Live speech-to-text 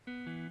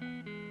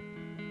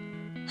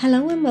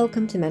Hello and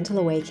welcome to Mental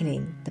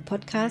Awakening, the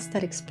podcast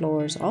that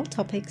explores all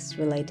topics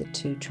related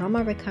to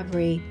trauma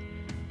recovery,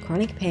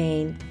 chronic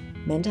pain,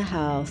 mental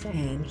health,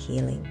 and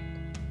healing.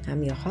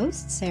 I'm your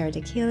host, Sarah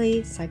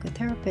DeKeely,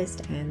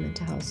 psychotherapist and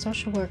mental health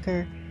social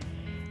worker.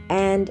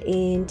 And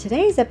in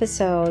today's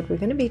episode, we're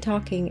going to be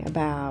talking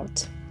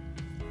about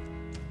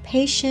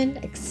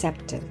patient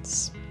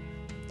acceptance.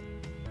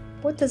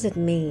 What does it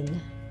mean?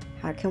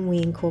 How can we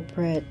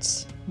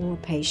incorporate more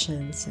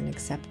patience and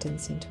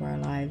acceptance into our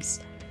lives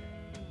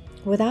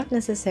without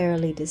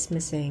necessarily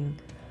dismissing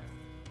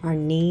our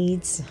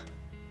needs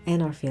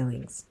and our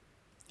feelings?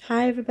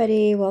 Hi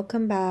everybody,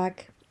 welcome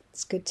back.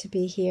 It's good to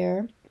be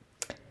here.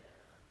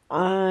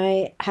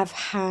 I have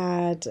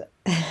had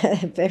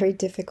a very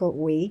difficult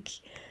week.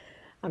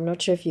 I'm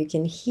not sure if you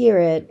can hear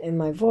it in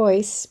my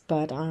voice,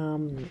 but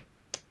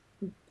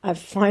I've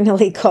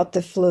finally got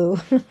the flu.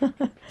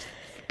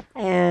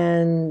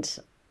 And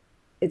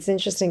it's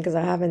interesting because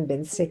I haven't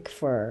been sick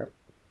for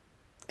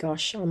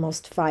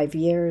almost 5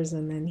 years,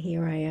 and then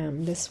here I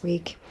am this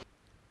week,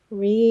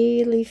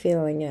 really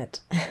feeling it.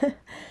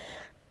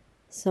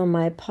 So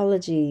my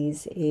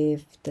apologies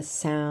if the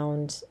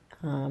sound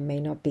may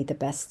not be the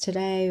best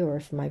today, or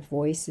if my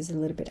voice is a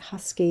little bit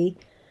husky.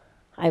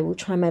 I will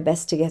try my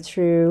best to get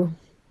through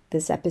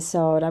this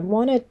episode. I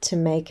wanted to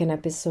make an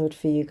episode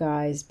for you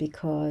guys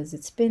because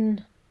it's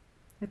been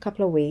a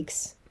couple of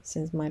weeks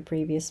since my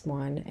previous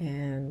one,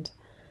 and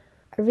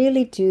I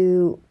really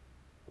do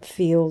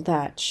feel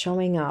that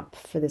showing up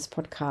for this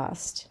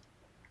podcast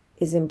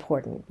is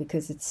important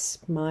because it's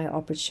my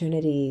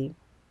opportunity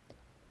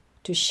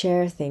to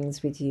share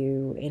things with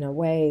you in a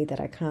way that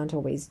I can't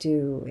always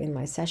do in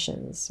my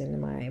sessions,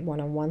 in my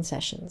one-on-one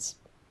sessions.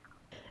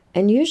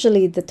 And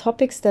usually the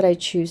topics that I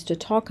choose to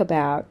talk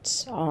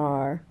about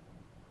are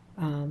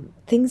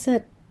things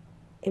that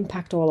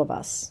impact all of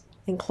us,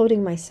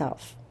 including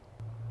myself.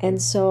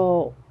 And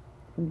so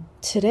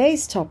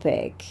today's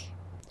topic,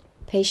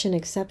 patient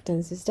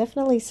acceptance, is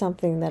definitely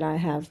something that I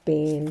have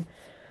been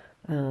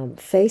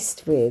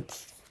faced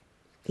with,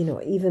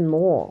 even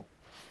more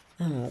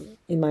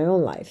in my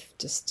own life.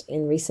 Just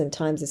in recent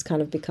times, it's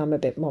kind of become a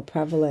bit more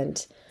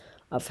prevalent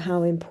of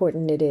how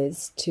important it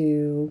is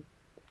to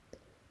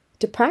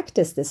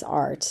practice this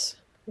art,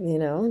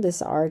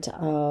 this art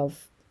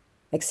of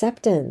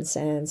acceptance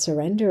and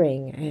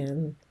surrendering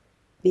and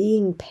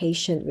being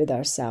patient with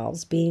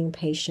ourselves, being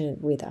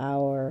patient with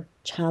our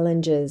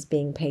challenges,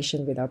 being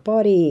patient with our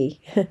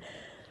body,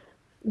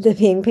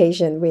 being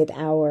patient with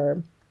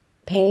our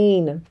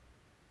pain,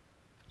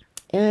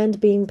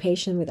 and being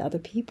patient with other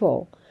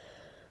people.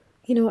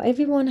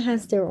 Everyone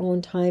has their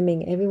own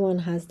timing, everyone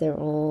has their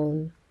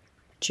own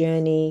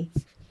journey.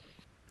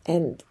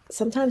 And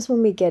sometimes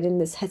when we get in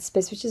this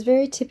headspace, which is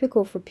very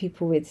typical for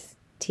people with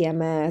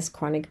TMS,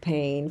 chronic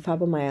pain,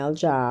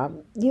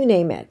 fibromyalgia, you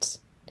name it,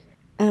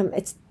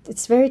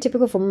 it's very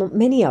typical for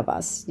many of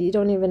us. You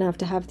don't even have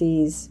to have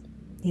these,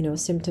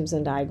 symptoms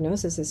and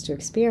diagnoses to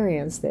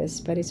experience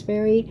this, but it's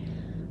very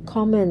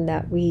common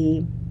that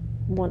we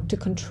want to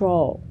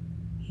control.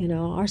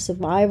 Our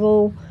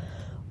survival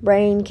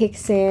brain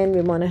kicks in.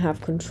 We want to have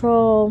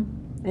control,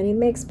 and it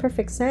makes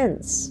perfect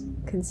sense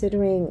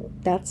considering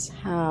that's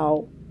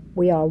how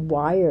we are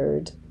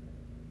wired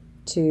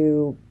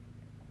to,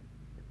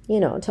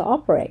 to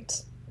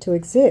operate, to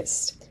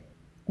exist.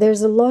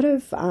 There's a lot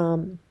of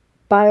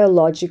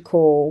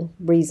biological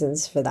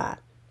reasons for that,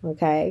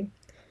 okay?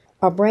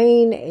 Our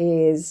brain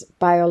is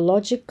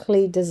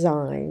biologically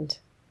designed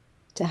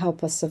to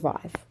help us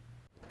survive.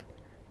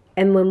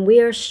 And when we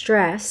are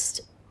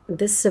stressed,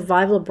 this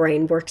survival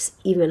brain works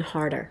even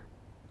harder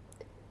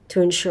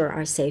to ensure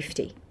our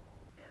safety.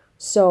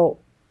 So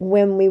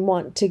when we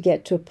want to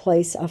get to a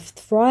place of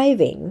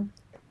thriving,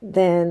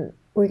 then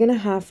we're going to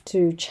have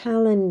to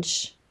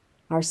challenge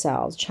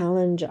ourselves,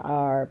 challenge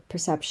our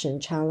perception,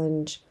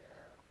 challenge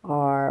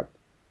our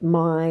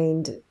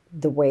mind,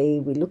 the way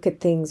we look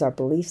at things, our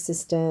belief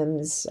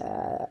systems,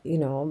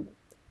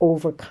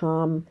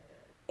 overcome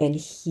and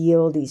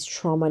heal these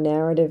trauma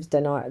narratives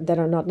that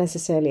are not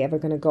necessarily ever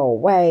going to go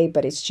away,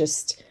 but it's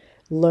just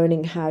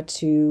learning how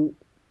to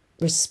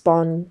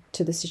respond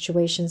to the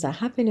situations that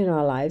happen in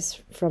our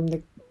lives from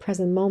the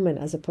present moment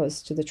as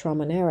opposed to the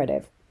trauma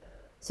narrative.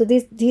 So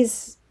this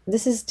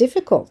is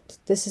difficult.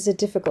 This is a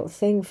difficult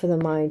thing for the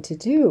mind to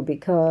do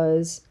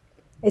because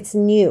it's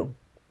new.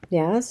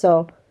 Yeah,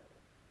 so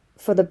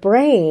for the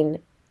brain,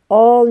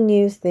 all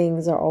new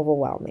things are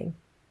overwhelming.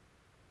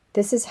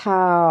 This is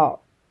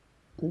how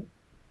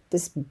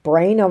this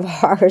brain of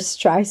ours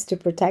tries to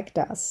protect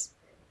us.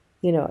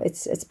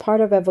 It's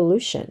part of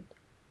evolution.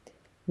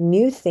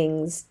 New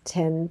things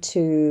tend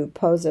to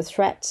pose a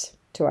threat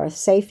to our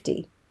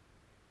safety.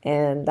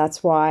 And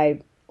that's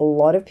why a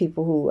lot of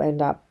people who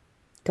end up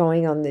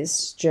going on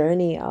this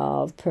journey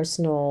of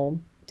personal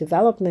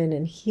development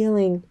and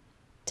healing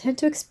tend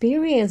to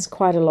experience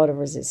quite a lot of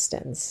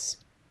resistance.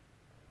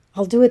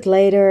 I'll do it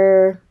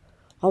later.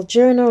 I'll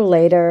journal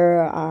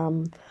later.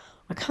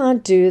 I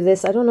can't do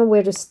this. I don't know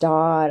where to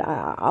start.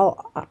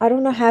 I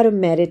don't know how to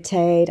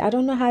meditate. I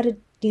don't know how to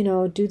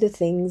do the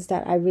things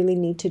that I really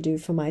need to do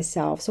for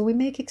myself. So we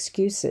make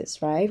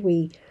excuses, right?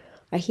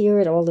 I hear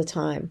it all the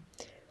time.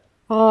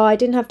 Oh, I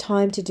didn't have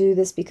time to do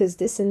this because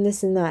this and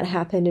this and that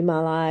happened in my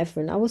life,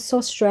 and I was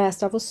so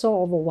stressed, I was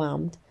so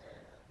overwhelmed.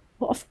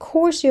 Well, of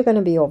course you're going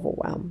to be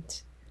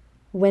overwhelmed.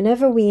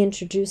 Whenever we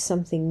introduce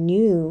something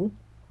new,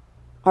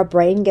 our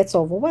brain gets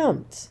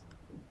overwhelmed.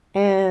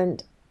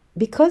 And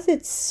because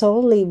it's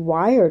solely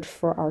wired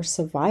for our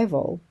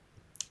survival,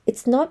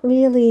 it's not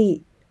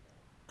really,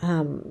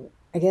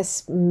 I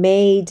guess,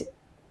 made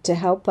to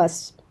help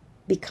us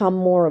become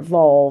more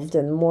evolved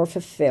and more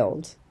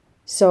fulfilled.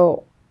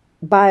 So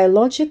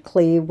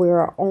biologically,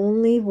 we're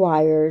only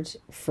wired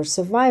for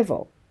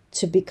survival.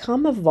 To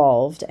become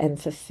evolved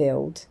and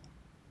fulfilled,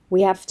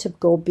 we have to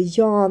go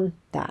beyond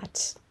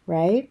that,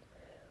 right?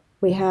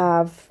 We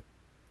have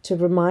to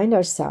remind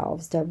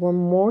ourselves that we're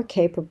more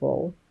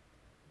capable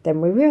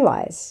than we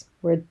realize.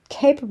 We're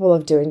capable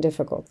of doing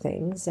difficult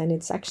things, and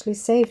it's actually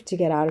safe to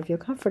get out of your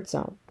comfort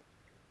zone.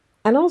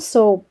 And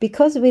also,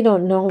 because we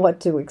don't know what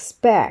to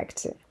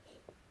expect,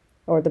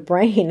 or the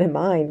brain and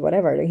mind,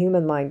 whatever, the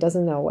human mind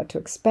doesn't know what to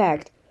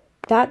expect,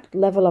 that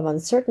level of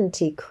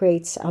uncertainty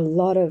creates a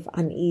lot of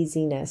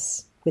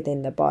uneasiness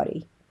within the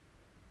body.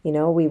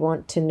 We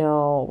want to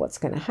know what's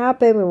going to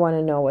happen. We want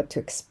to know what to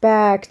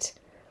expect.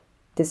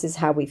 This is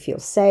how we feel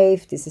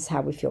safe. This is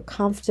how we feel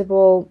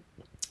comfortable.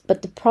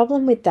 But the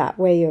problem with that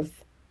way of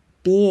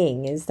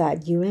being is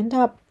that you end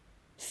up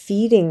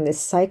feeding this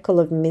cycle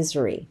of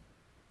misery,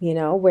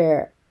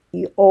 where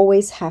you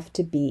always have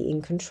to be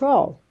in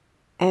control.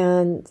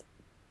 And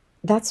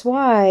that's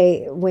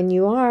why when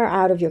you are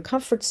out of your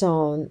comfort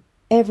zone,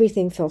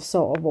 everything feels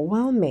so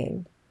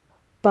overwhelming.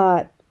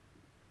 But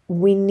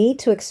we need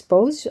to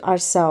expose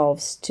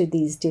ourselves to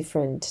these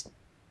different,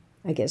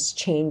 I guess,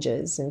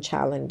 changes and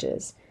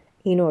challenges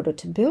in order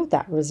to build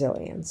that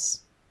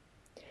resilience.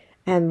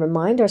 And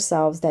remind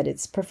ourselves that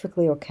it's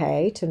perfectly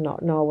okay to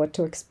not know what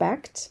to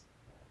expect,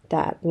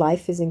 that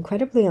life is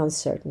incredibly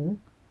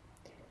uncertain,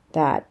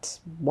 that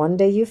one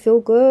day you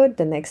feel good,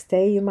 the next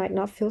day you might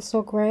not feel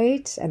so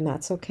great, and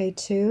that's okay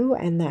too,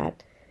 and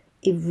that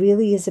it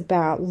really is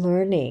about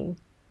learning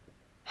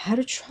how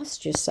to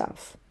trust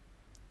yourself,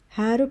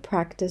 how to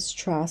practice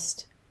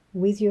trust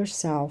with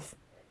yourself,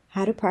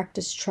 how to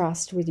practice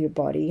trust with your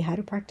body, how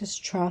to practice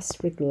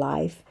trust with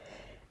life.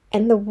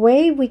 And the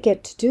way we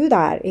get to do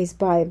that is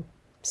by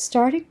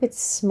starting with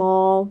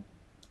small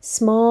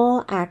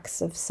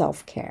acts of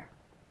self-care,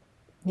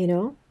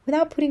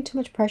 without putting too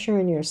much pressure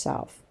on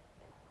yourself.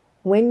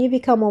 When you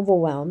become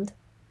overwhelmed,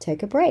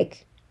 take a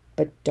break,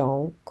 but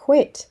don't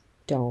quit.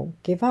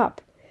 Don't give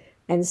up.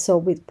 And so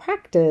with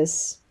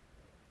practice,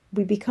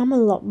 we become a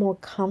lot more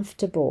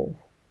comfortable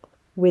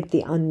with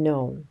the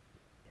unknown.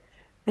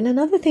 And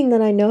another thing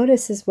that I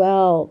notice as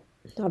well,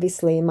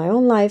 obviously in my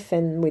own life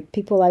and with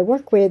people I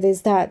work with,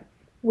 is that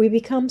we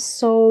become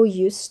so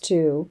used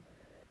to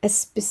a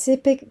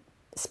specific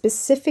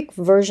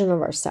version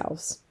of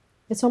ourselves.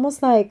 It's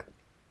almost like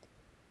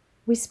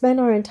we spend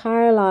our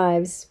entire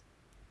lives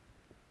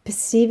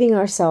perceiving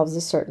ourselves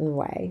a certain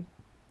way.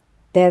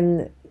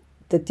 Then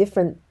the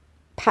different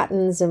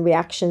patterns and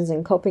reactions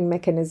and coping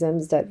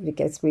mechanisms that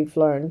we've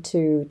learned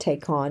to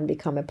take on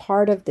become a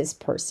part of this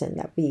person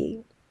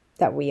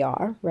that we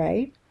are,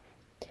 right?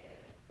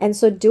 And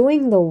so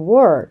doing the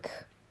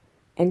work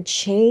and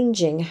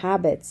changing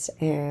habits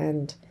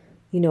and,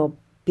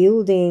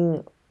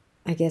 building,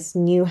 I guess,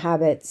 new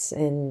habits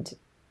and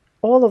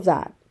all of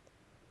that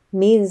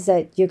means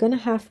that you're going to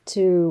have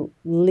to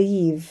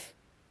leave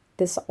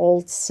this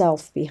old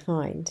self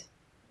behind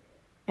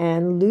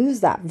and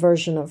lose that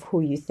version of who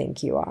you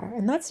think you are.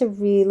 And that's a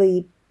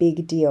really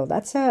big deal.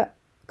 That's a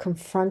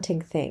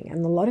confronting thing.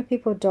 And a lot of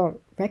people don't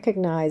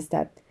recognize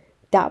that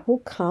will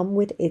come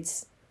with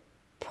its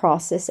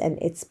process and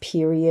its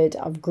period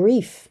of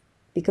grief,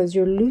 because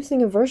you're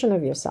losing a version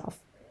of yourself.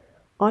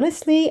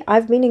 Honestly,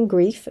 I've been in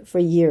grief for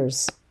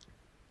years.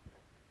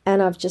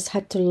 And I've just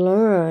had to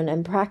learn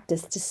and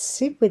practice to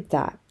sit with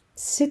that.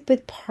 Sit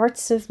with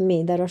parts of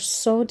me that are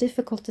so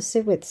difficult to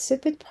sit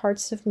with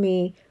parts of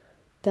me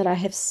that I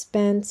have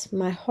spent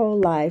my whole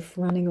life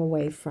running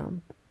away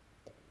from,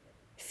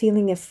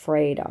 feeling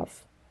afraid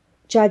of,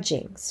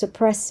 judging,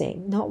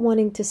 suppressing, not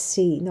wanting to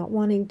see, not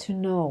wanting to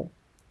know.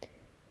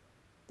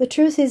 The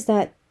truth is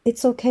that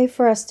it's okay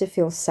for us to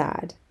feel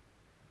sad.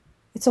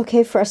 It's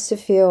okay for us to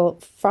feel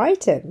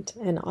frightened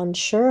and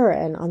unsure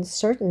and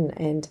uncertain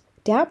and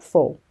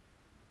doubtful.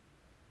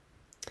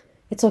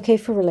 It's okay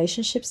for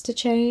relationships to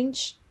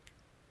change.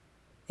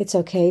 It's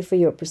okay for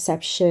your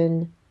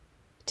perception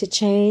to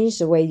change,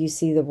 the way you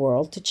see the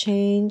world to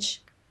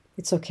change.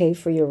 It's okay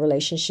for your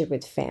relationship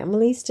with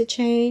families to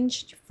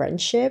change,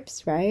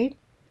 friendships, right?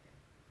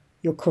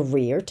 Your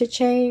career to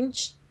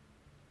change,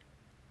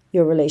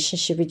 your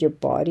relationship with your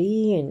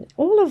body, and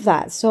all of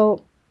that.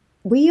 So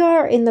we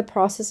are in the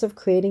process of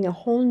creating a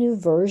whole new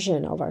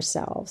version of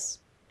ourselves.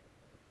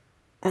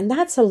 And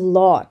that's a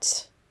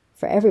lot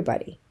for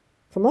everybody,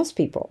 for most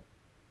people.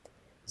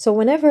 So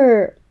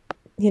whenever,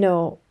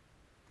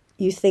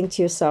 you think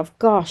to yourself,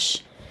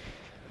 gosh,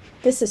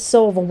 this is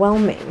so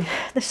overwhelming.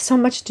 There's so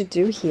much to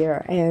do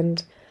here,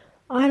 and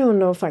I don't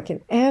know if I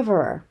can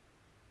ever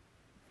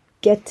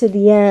get to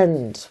the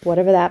end,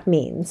 whatever that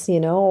means,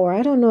 or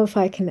I don't know if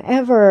I can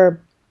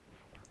ever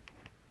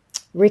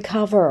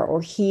recover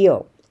or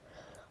heal.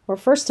 Or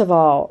first of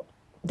all,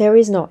 there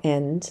is no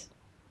end.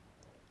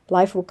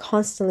 Life will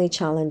constantly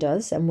challenge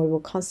us, and we will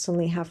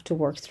constantly have to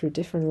work through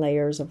different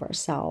layers of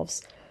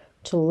ourselves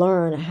to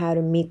learn how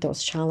to meet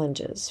those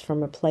challenges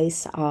from a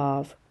place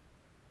of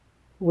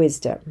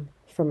wisdom,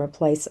 from a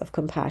place of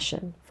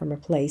compassion, from a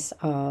place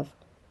of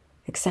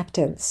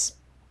acceptance.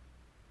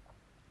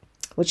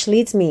 Which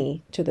leads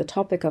me to the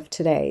topic of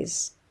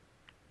today's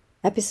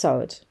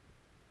episode,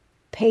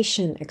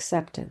 patient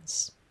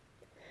acceptance.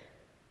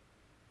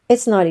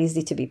 It's not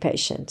easy to be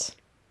patient.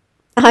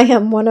 I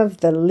am one of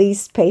the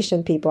least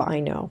patient people I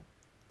know.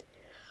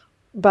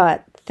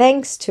 But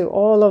thanks to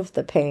all of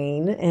the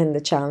pain and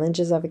the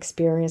challenges I've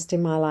experienced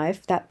in my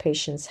life, that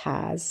patience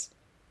has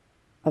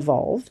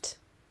evolved.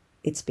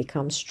 It's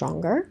become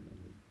stronger.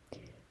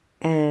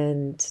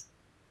 And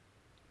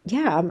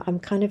yeah, I'm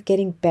kind of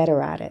getting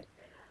better at it.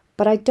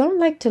 But I don't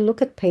like to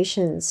look at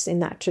patience in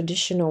that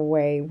traditional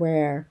way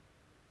where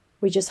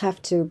we just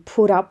have to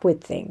put up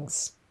with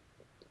things.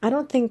 I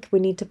don't think we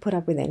need to put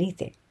up with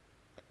anything.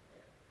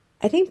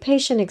 I think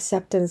patient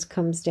acceptance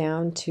comes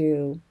down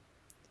to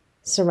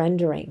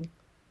surrendering,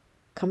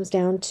 comes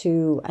down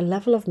to a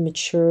level of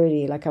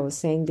maturity, like I was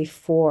saying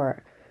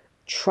before,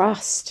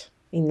 trust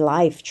in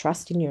life,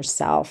 trust in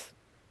yourself.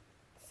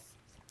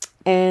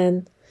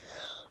 And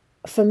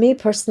for me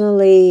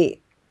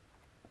personally,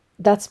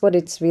 that's what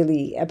it's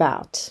really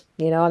about.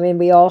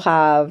 We all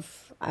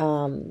have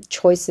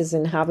choices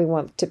in how we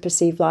want to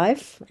perceive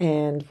life,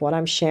 and what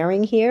I'm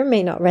sharing here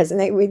may not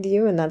resonate with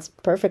you, and that's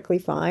perfectly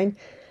fine.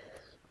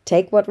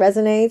 Take what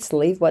resonates,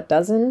 leave what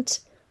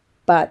doesn't,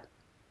 but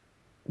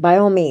by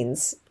all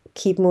means,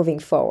 keep moving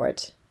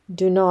forward.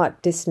 Do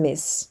not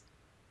dismiss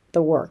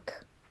the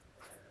work.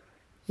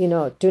 Do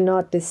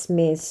not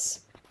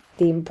dismiss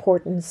the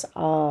importance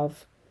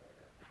of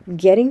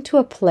getting to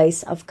a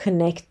place of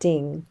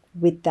connecting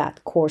with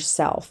that core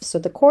self. So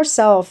the core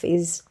self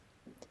is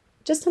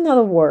just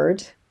another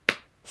word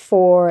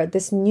for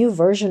this new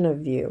version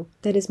of you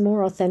that is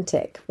more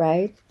authentic,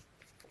 right?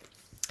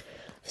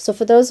 So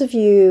for those of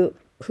you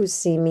who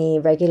see me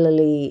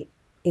regularly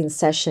in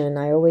session,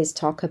 I always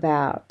talk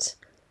about,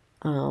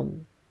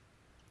 well,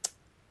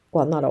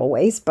 not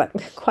always, but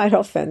quite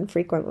often,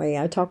 frequently,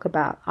 I talk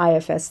about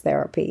IFS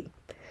therapy,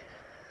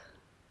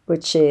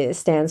 which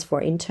stands for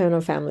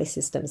Internal Family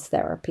Systems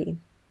Therapy.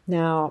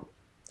 Now,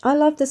 I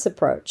love this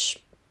approach.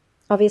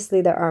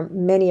 Obviously, there are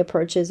many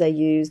approaches. I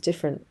use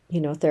different,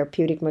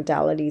 therapeutic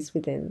modalities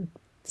within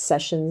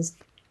sessions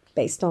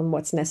based on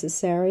what's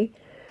necessary,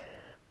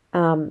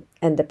 and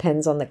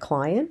depends on the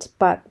client.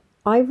 But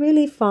I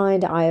really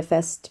find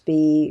IFS to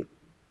be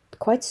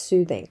quite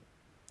soothing.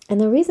 And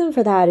the reason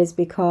for that is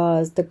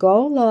because the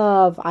goal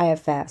of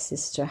IFS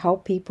is to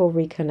help people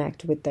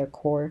reconnect with their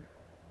core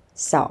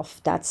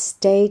self, that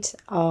state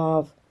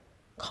of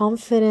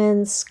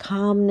confidence,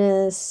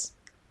 calmness,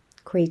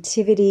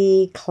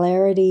 creativity,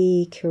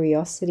 clarity,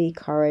 curiosity,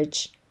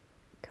 courage,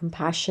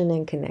 compassion,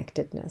 and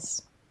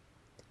connectedness.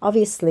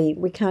 Obviously,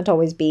 we can't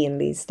always be in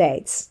these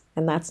states,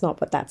 and that's not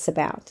what that's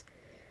about.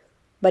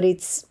 But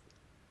it's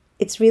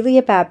really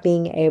about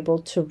being able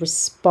to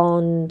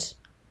respond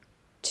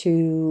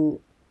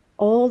to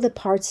all the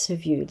parts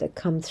of you that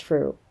come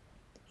through,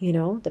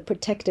 the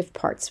protective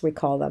parts, we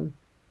call them,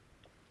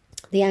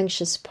 the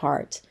anxious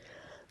part,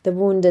 the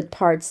wounded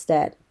parts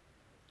that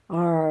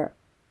are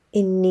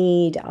in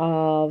need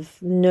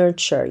of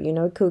nurture.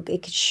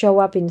 It could show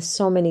up in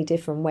so many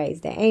different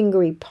ways. The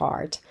angry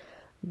part,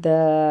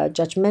 the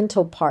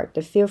judgmental part,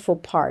 the fearful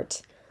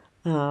part,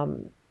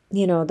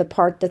 the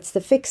part that's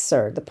the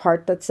fixer, the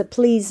part that's a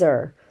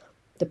pleaser,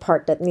 the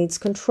part that needs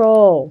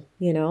control,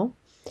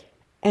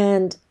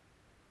 and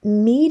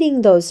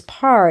meeting those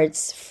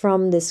parts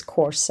from this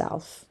core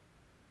self.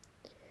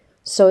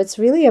 So it's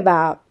really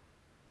about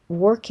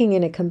working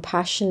in a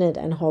compassionate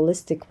and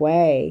holistic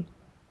way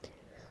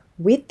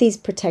with these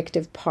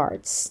protective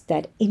parts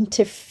that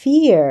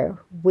interfere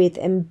with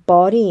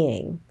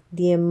embodying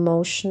the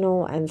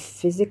emotional and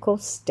physical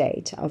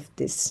state of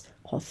this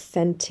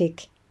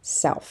authentic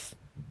self.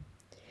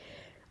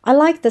 I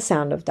like the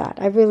sound of that.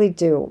 I really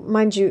do.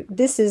 Mind you,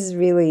 this is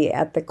really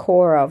at the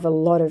core of a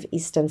lot of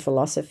Eastern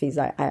philosophies,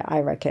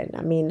 I reckon.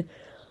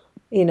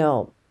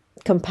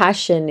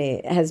 Compassion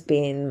has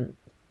been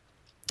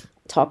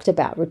talked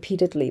about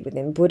repeatedly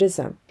within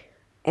Buddhism.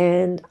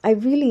 And I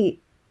really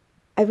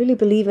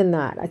believe in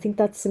that. I think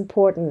that's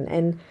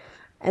important.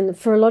 And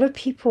for a lot of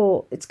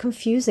people, it's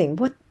confusing.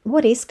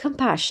 What is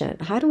compassion?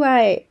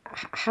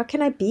 How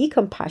can I be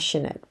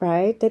compassionate,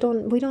 right?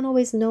 We don't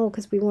always know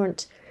because we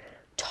weren't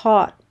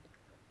taught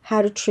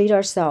how to treat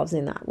ourselves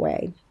in that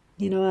way.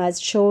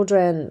 As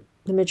children,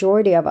 the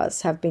majority of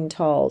us have been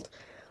told,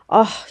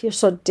 Oh, you're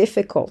so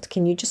difficult.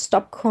 Can you just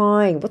stop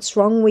crying? What's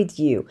wrong with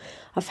you?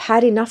 I've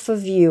had enough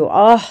of you.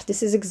 Oh,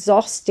 this is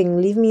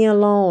exhausting. Leave me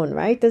alone,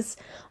 right? There's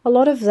a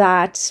lot of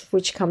that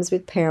which comes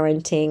with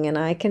parenting. And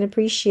I can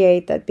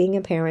appreciate that being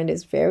a parent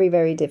is very,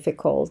 very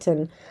difficult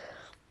and,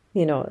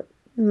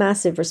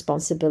 massive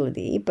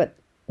responsibility. But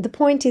the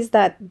point is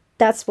that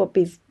that's what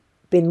we've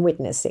been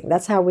witnessing.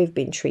 That's how we've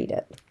been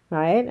treated,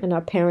 right? And our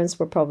parents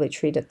were probably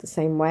treated the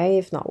same way,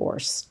 if not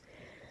worse.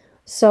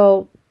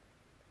 So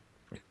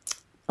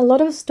a lot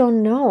of us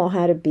don't know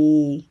how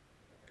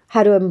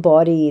to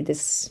embody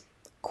this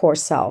core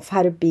self,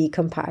 how to be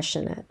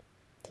compassionate.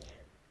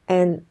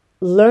 And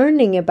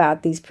learning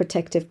about these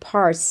protective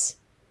parts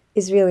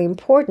is really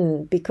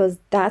important, because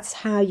that's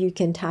how you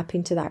can tap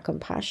into that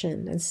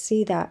compassion and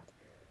see that,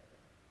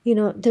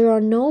 there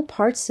are no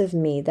parts of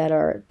me that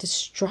are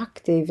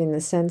destructive in the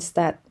sense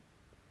that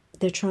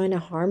they're trying to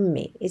harm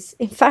me.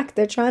 In fact,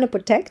 they're trying to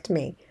protect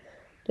me.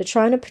 They're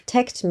trying to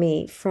protect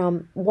me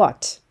from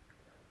what?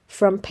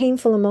 From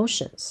painful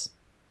emotions,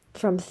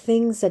 from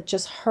things that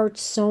just hurt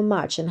so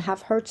much and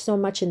have hurt so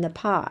much in the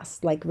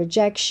past, like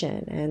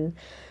rejection, and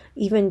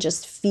even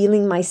just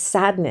feeling my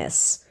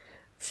sadness,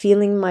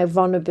 feeling my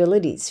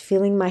vulnerabilities,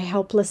 feeling my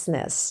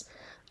helplessness,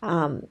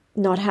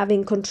 not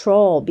having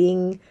control,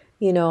 being,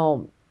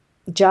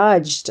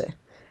 judged.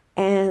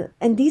 And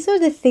these are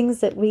the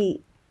things that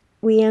we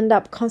end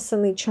up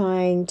constantly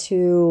trying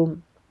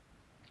to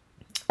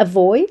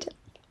avoid.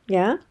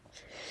 Yeah.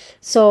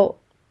 So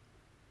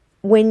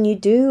when you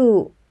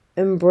do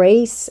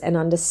embrace and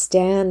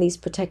understand these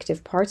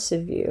protective parts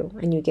of you,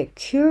 and you get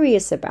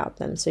curious about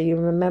them, so you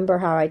remember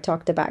how I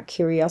talked about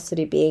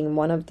curiosity being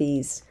one of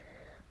these,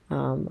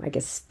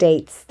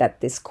 states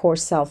that this core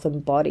self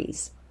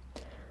embodies,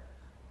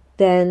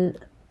 then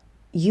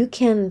you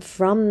can,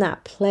 from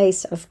that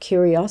place of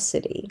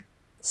curiosity,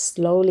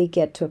 slowly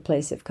get to a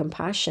place of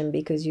compassion,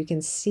 because you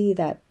can see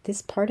that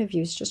this part of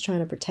you is just trying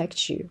to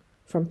protect you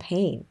from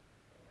pain.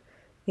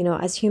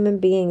 As human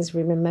beings,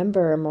 we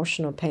remember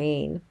emotional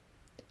pain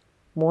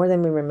more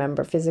than we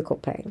remember physical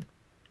pain.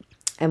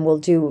 And we'll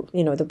do,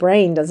 the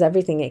brain does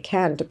everything it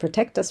can to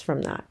protect us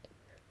from that,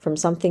 from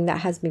something that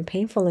has been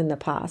painful in the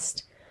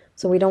past.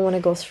 So we don't want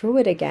to go through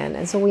it again.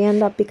 And so we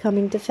end up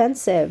becoming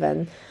defensive,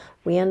 and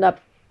we end up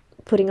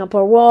putting up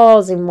our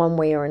walls in one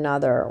way or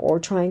another, or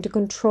trying to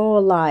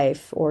control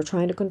life, or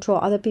trying to control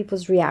other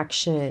people's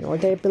reaction or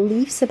their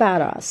beliefs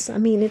about us. I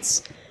mean,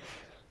 it's,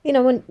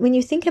 when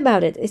you think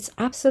about it, it's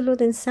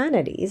absolute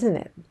insanity, isn't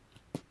it?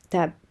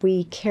 That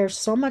we care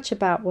so much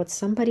about what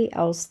somebody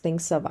else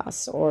thinks of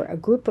us, or a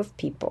group of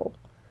people,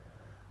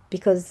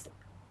 because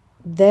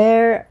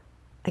their,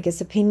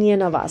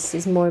 opinion of us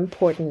is more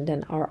important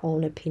than our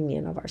own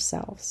opinion of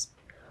ourselves.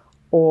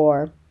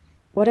 Or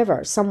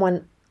whatever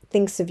someone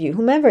thinks of you,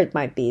 whomever it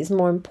might be, is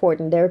more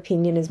important. Their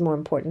opinion is more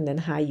important than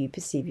how you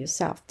perceive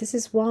yourself. This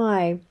is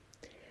why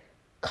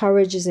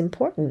courage is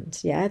important.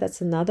 Yeah,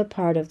 that's another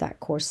part of that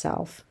core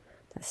self,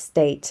 the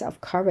state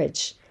of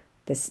courage,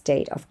 the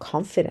state of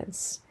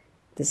confidence,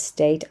 the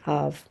state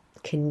of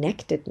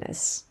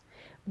connectedness.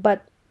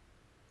 But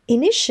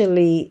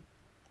initially,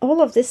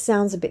 all of this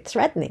sounds a bit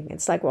threatening.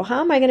 It's like, well,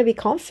 how am I going to be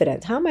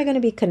confident? How am I going to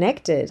be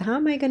connected? How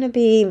am I going to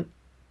be,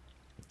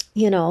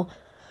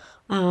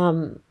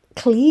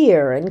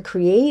 clear and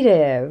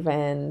creative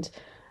and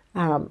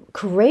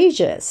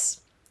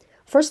courageous?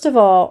 First of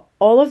all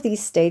of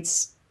these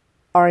states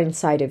are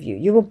inside of you.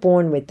 You were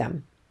born with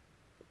them.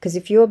 Because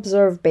if you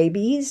observe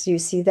babies, you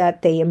see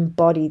that they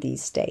embody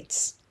these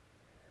states.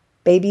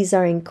 Babies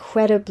are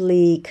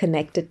incredibly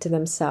connected to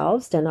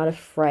themselves. They're not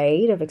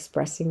afraid of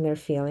expressing their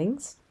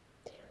feelings.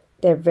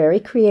 They're very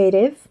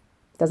creative.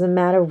 Doesn't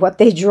matter what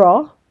they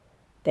draw.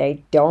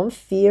 They don't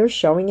fear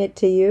showing it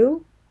to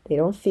you. They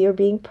don't fear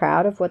being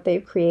proud of what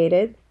they've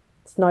created.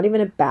 It's not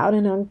even about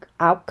an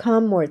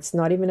outcome, or it's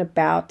not even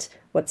about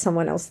what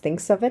someone else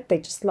thinks of it. They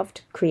just love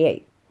to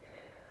create.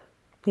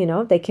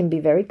 They can be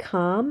very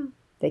calm.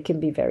 They can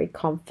be very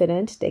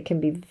confident. They can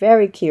be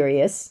very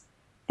curious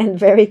and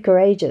very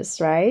courageous,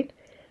 right?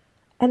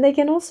 And they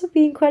can also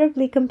be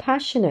incredibly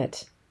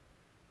compassionate.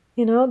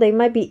 They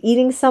might be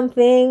eating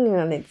something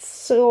and it's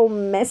so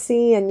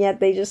messy, and yet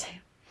they just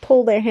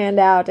pull their hand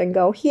out and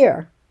go,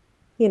 here,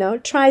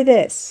 try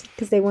this,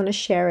 because they want to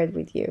share it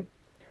with you.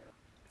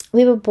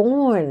 We were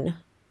born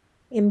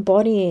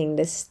embodying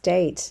this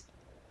state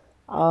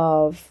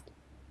of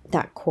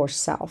that core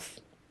self.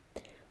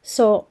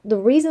 So the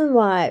reason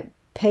why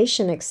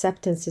patient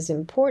acceptance is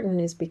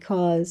important is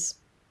because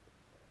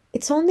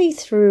it's only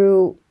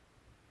through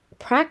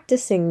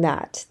practicing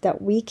that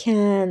we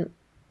can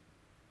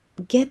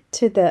get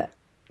to the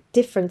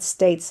different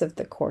states of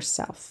the core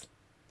self.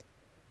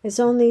 It's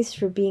only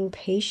through being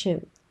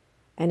patient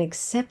and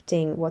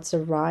accepting what's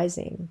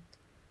arising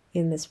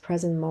in this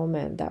present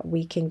moment that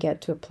we can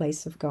get to a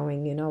place of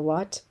going, you know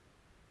what?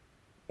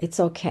 It's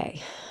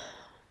okay.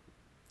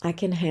 I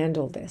can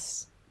handle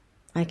this.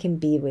 I can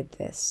be with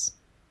this.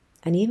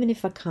 And even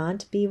if I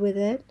can't be with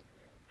it,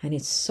 and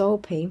it's so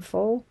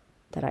painful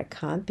that I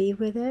can't be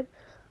with it,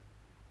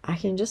 I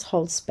can just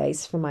hold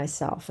space for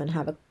myself and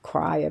have a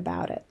cry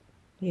about it.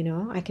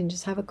 I can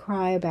just have a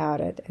cry about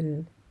it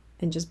and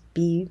just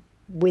be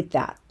with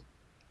that.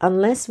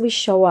 Unless we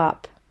show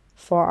up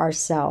for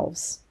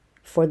ourselves,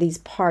 for these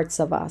parts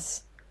of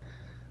us.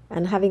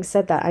 And having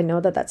said that, I know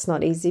that that's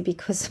not easy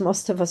because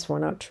most of us were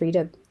not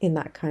treated in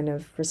that kind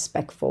of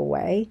respectful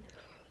way,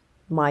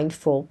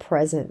 mindful,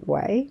 present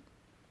way.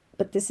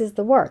 But this is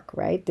the work,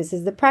 right? This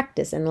is the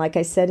practice. And like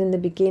I said in the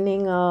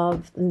beginning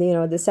of,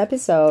 this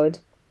episode,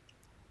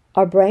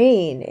 our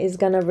brain is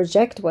going to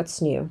reject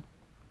what's new.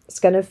 It's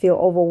going to feel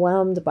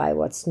overwhelmed by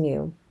what's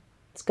new.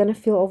 It's going to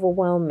feel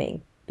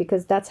overwhelming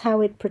because that's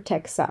how it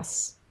protects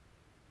us.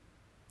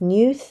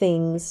 New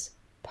things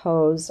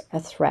pose a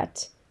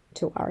threat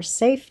to our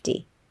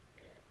safety.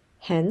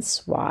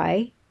 Hence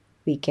why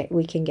we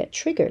can get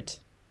triggered.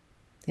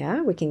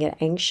 Yeah, we can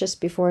get anxious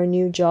before a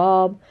new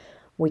job.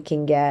 We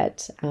can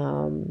get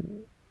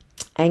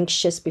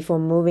anxious before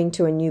moving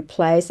to a new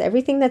place.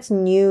 Everything that's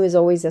new is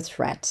always a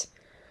threat.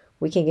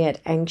 We can get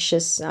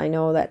anxious. I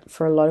know that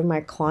for a lot of my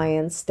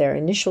clients, their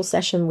initial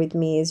session with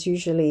me is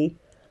usually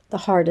the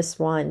hardest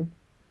one.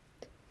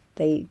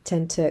 They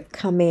tend to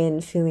come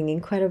in feeling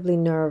incredibly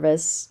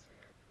nervous,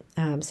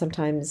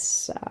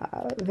 sometimes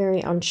very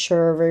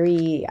unsure,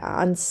 very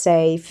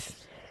unsafe,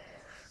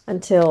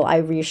 until I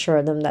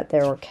reassure them that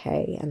they're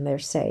okay and they're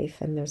safe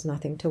and there's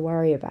nothing to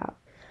worry about.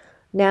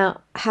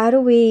 Now, how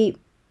do we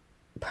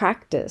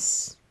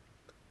practice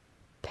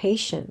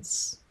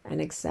patience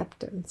and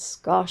acceptance?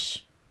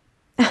 Gosh,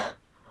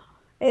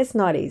 it's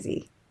not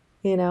easy,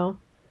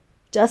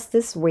 Just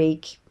this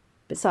week,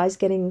 besides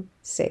getting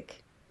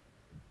sick,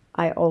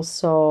 I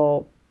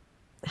also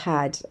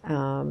had,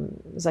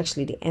 it was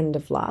actually the end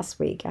of last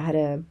week, I had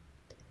a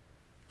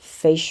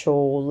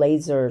facial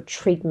laser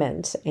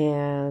treatment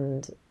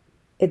and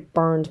it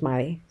burned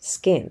my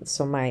skin.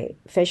 So my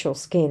facial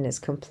skin is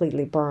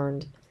completely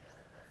burned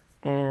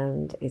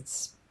and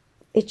it's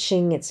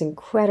itching. It's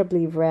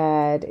incredibly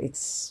red.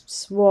 It's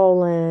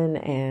swollen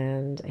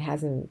and it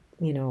hasn't,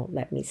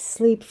 let me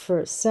sleep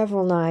for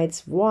several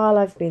nights while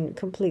I've been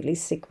completely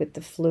sick with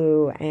the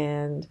flu.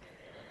 And,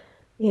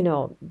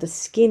 the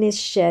skin is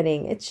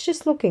shedding. It's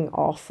just looking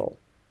awful.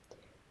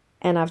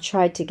 And I've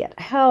tried to get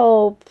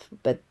help,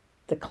 but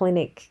the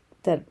clinic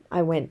that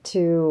I went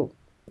to,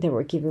 they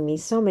were giving me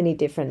so many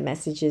different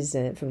messages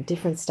from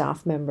different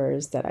staff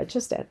members that I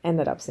just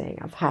ended up saying,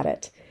 I've had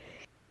it.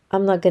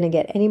 I'm not going to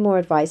get any more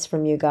advice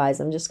from you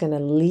guys. I'm just going to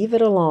leave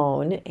it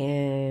alone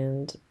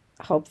and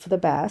hope for the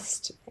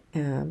best,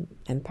 and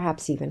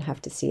perhaps even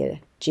have to see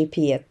a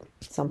GP at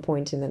some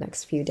point in the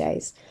next few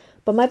days.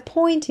 But my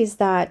point is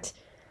that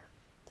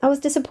I was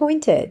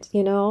disappointed,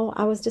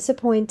 I was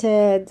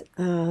disappointed.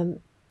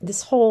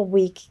 This whole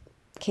week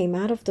came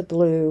out of the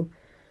blue,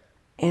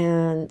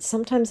 and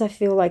sometimes I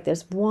feel like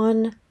there's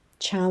one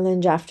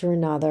challenge after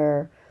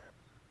another.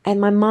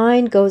 And my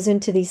mind goes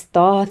into these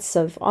thoughts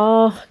of,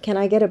 oh, can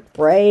I get a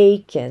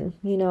break? And,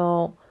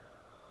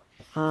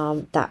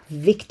 that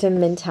victim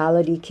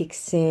mentality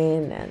kicks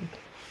in. And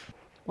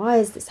why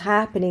is this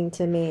happening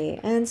to me?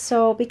 And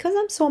so because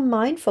I'm so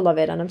mindful of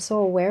it and I'm so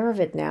aware of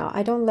it now,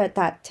 I don't let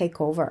that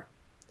take over.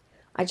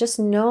 I just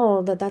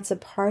know that that's a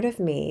part of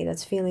me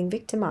that's feeling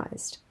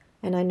victimized.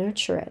 And I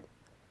nurture it.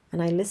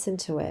 And I listen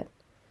to it.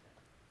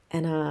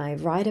 And I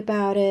write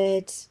about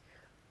it.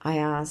 I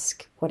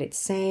ask what it's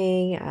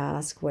saying, I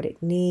ask what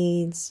it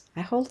needs.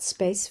 I hold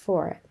space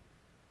for it.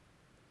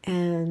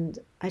 And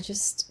I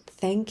just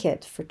thank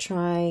it for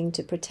trying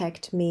to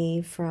protect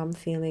me from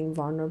feeling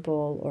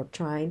vulnerable or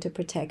trying to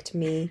protect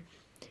me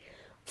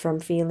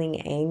from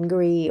feeling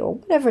angry or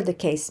whatever the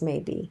case may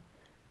be.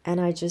 And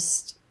I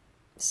just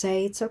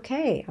say, it's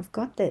okay. I've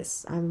got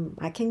this.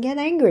 I can get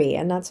angry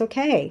and that's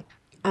okay.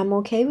 I'm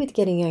okay with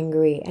getting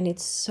angry, and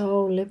it's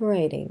so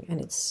liberating and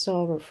it's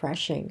so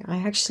refreshing. I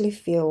actually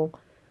feel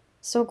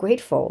so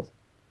grateful,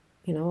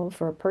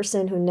 for a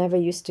person who never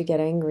used to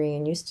get angry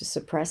and used to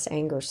suppress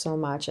anger so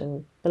much.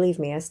 And believe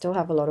me, I still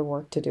have a lot of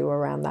work to do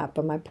around that.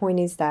 But my point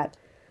is that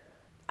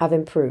I've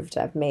improved.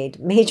 I've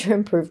made major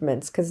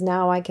improvements because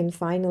now I can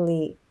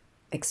finally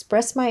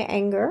express my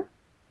anger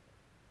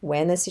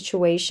when a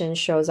situation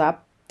shows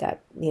up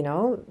that,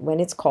 when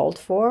it's called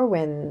for,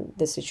 when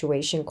the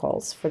situation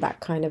calls for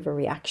that kind of a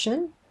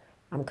reaction.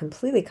 I'm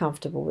completely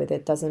comfortable with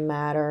it. Doesn't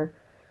matter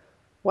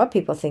what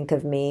people think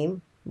of me,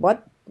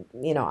 what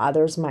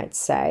others might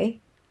say.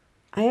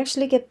 I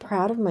actually get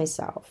proud of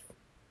myself,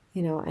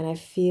 and I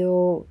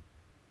feel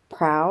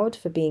proud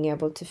for being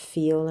able to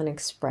feel and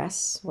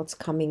express what's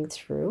coming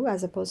through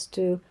as opposed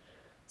to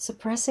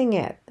suppressing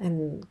it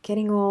and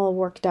getting all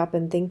worked up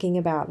and thinking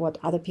about what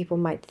other people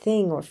might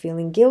think or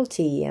feeling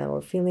guilty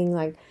or feeling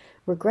like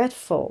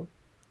regretful.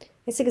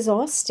 It's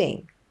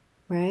exhausting,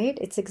 right?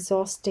 It's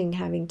exhausting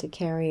having to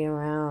carry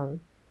around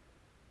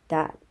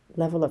that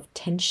level of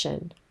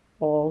tension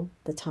all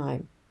the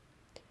time.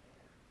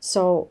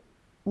 So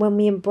when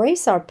we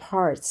embrace our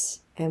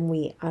parts and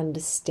we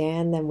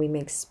understand them, we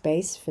make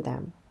space for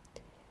them,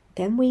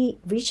 then we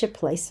reach a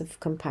place of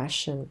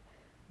compassion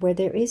where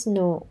there is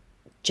no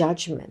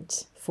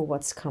judgment for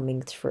what's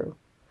coming through.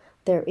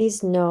 There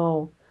is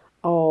no,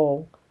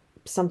 oh,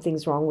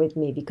 something's wrong with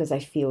me because I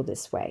feel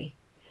this way.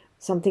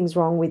 Something's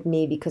wrong with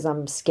me because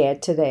I'm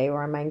scared today,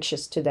 or I'm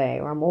anxious today,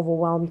 or I'm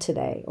overwhelmed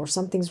today, or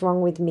something's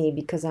wrong with me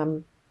because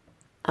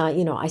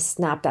I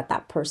snapped at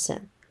that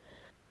person.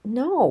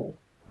 No,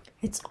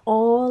 it's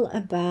all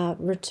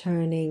about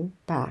returning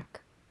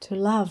back to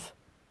love.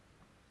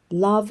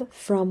 Love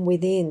from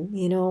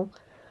within,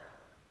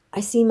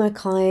 I see my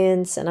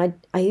clients, and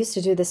I used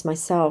to do this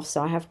myself,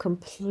 so I have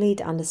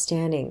complete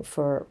understanding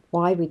for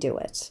why we do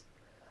it.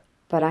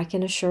 But I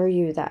can assure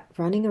you that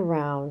running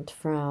around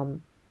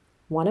from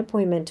one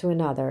appointment to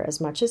another, as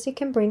much as it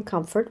can bring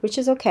comfort, which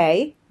is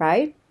okay,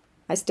 right?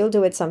 I still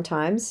do it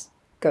sometimes.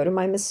 Go to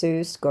my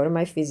masseuse, go to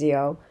my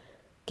physio,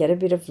 get a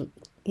bit of,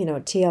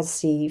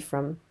 TLC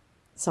from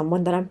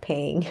someone that I'm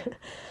paying.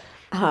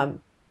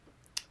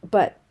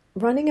 But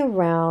running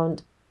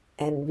around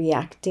and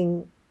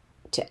reacting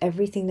to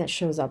everything that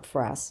shows up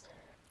for us,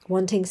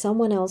 wanting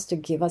someone else to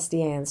give us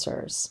the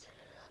answers,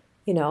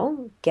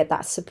 get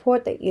that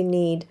support that you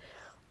need.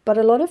 But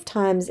a lot of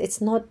times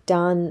it's not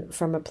done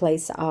from a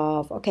place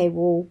of, okay,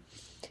 well,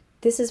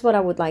 this is what I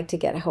would like to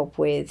get help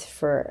with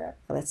for,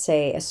 let's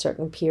say, a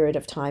certain period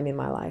of time in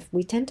my life.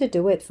 We tend to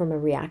do it from a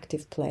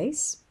reactive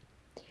place,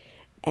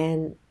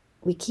 and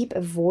we keep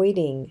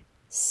avoiding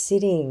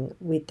sitting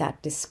with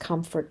that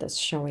discomfort that's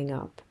showing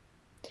up.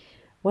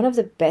 One of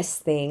the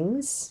best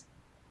things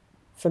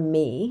for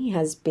me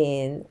has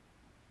been,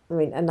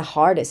 and the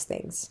hardest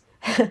things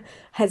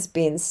has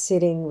been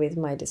sitting with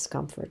my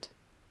discomfort.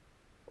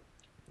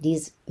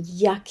 These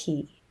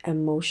yucky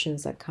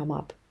emotions that come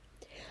up.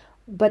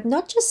 But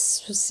not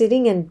just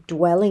sitting and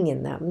dwelling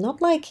in them,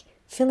 not like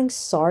feeling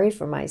sorry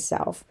for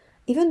myself,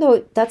 even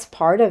though that's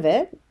part of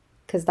it,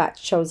 because that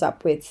shows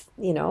up with,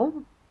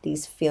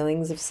 these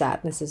feelings of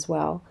sadness as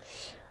well.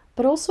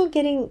 But also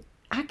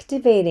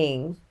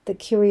activating the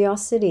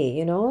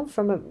curiosity,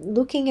 from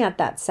looking at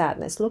that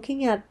sadness,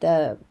 looking at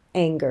the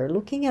anger,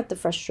 looking at the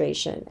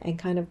frustration, and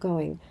kind of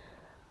going,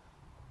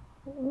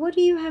 what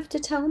do you have to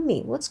tell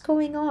me? What's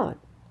going on?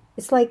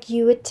 It's like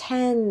you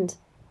attend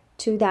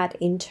to that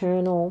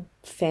internal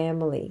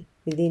family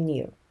within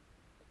you.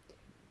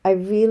 I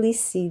really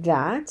see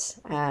that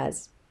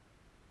as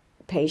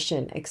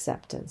patient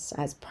acceptance,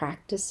 as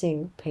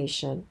practicing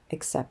patient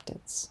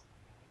acceptance.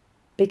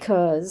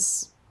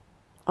 Because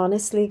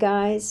honestly,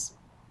 guys,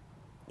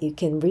 you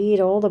can read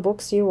all the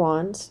books you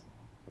want.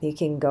 You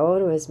can go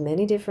to as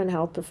many different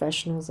health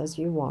professionals as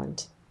you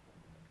want.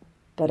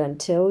 But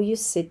until you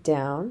sit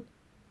down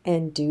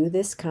and do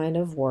this kind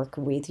of work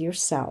with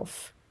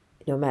yourself,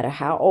 no matter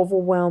how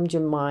overwhelmed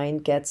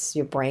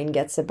your brain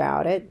gets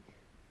about it,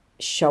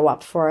 show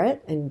up for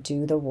it and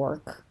do the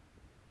work.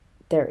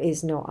 There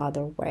is no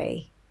other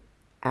way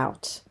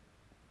out.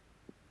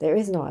 There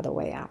is no other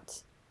way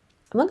out.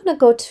 I'm not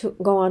going to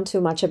go on too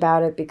much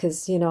about it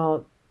because,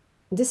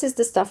 this is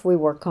the stuff we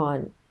work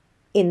on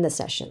in the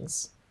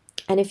sessions.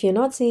 And if you're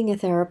not seeing a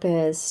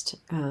therapist,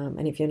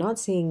 and if you're not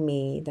seeing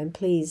me, then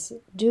please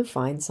do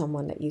find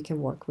someone that you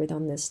can work with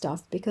on this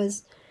stuff,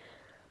 because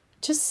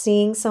just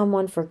seeing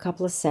someone for a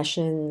couple of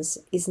sessions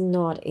is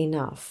not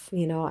enough.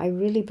 I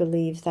really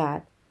believe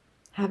that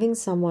having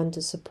someone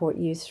to support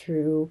you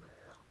through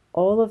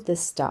all of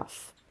this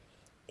stuff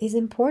is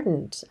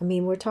important. I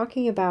mean, we're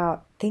talking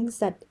about things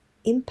that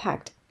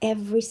impact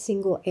every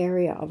single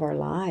area of our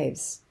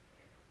lives.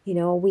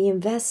 We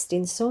invest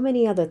in so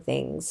many other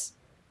things,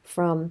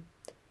 from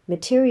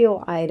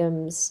material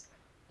items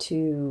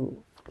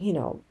to,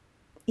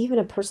 even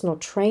a personal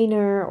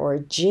trainer or a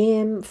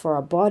gym for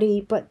our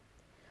body. But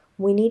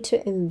we need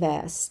to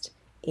invest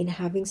in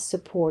having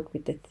support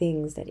with the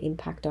things that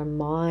impact our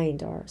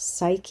mind, our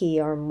psyche,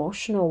 our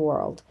emotional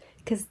world,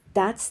 because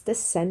that's the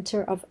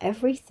center of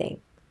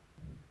everything.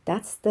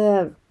 That's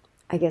the,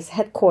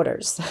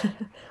 headquarters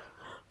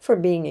for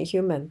being a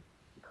human.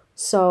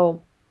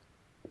 So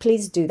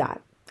please do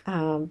that,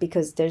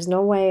 because there's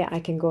no way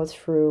I can go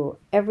through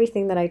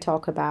everything that I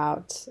talk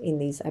about in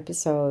these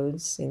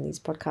episodes, in these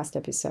podcast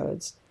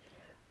episodes,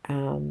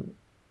 to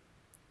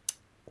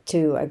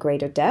a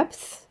greater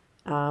depth.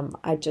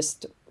 I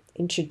just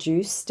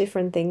introduce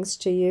different things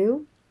to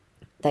you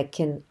that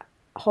can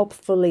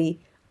hopefully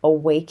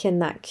awaken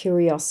that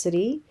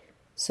curiosity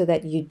so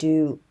that you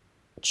do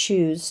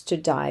choose to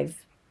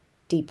dive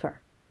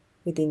deeper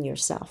within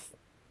yourself.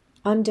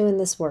 I'm doing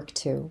this work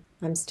too.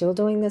 I'm still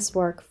doing this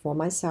work for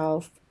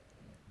myself.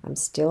 I'm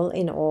still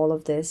in all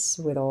of this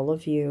with all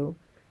of you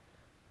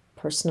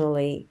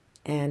personally.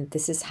 And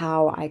this is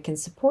how I can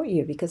support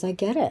you, because I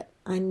get it.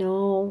 I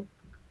know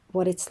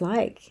what it's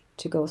like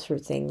to go through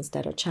things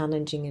that are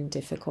challenging and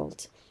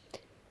difficult.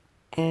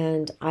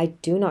 And I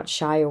do not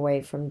shy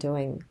away from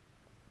doing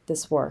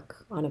this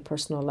work on a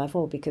personal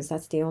level, because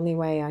that's the only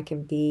way I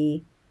can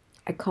be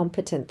a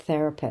competent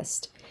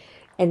therapist.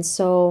 And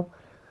so,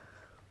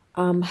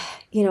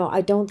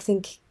 I don't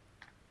think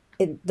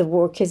the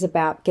work is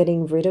about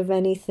getting rid of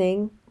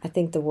anything. I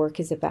think the work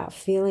is about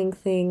feeling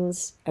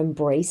things,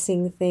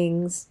 embracing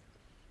things,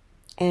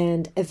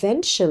 and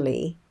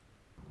eventually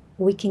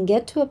we can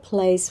get to a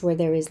place where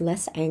there is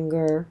less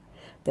anger,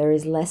 there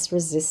is less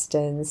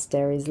resistance,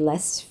 there is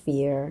less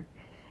fear,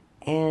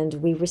 and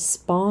we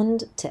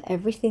respond to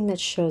everything that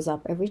shows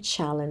up, every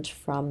challenge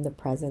from the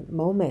present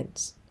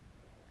moment,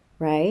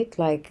 right?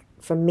 Like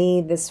for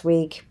me this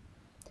week,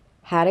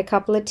 had a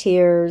couple of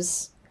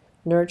tears,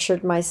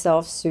 nurtured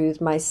myself,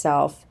 soothed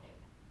myself,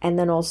 and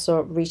then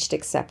also reached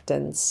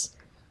acceptance.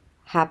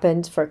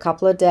 Happened for a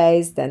couple of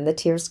days, then the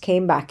tears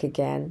came back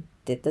again,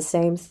 did the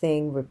same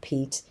thing,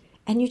 repeat.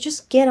 And you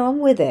just get on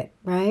with it,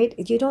 right?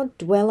 You don't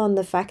dwell on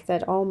the fact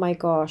that, oh my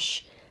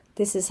gosh,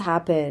 this has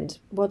happened.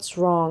 What's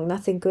wrong?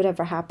 Nothing good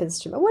ever happens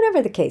to me.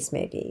 Whatever the case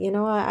may be.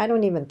 I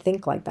don't even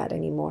think like that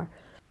anymore.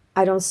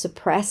 I don't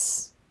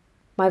suppress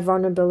my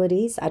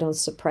vulnerabilities. I don't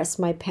suppress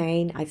my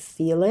pain. I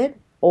feel it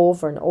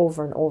over and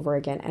over and over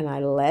again, and I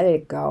let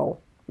it go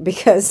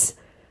because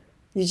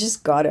you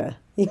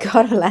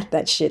gotta let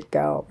that shit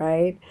go,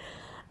 right?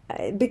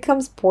 It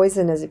becomes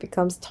poisonous, it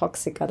becomes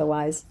toxic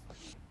otherwise.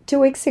 2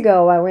 weeks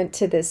ago, I went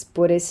to this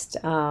Buddhist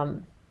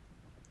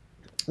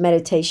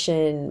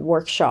meditation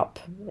workshop.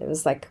 It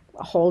was like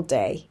a whole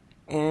day,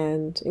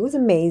 and it was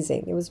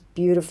amazing. It was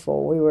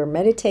beautiful. We were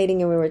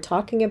meditating and we were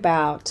talking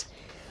about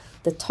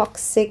the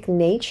toxic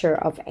nature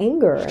of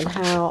anger and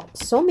how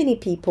so many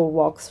people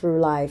walk through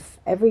life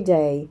every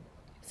day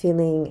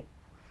feeling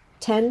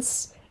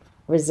tense,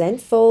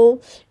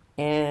 resentful,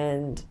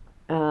 and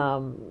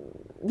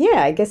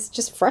yeah, I guess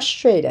just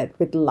frustrated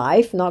with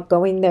life not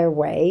going their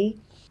way,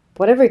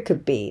 whatever it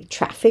could be,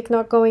 traffic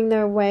not going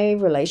their way,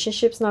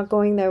 relationships not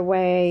going their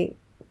way,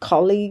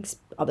 colleagues,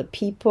 other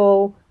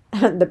people,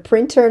 the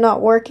printer not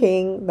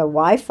working, the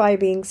Wi-Fi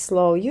being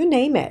slow, you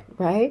name it,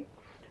 right?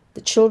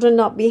 The children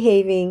not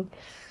behaving.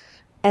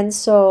 And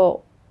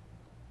so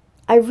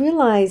I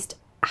realized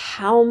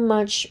how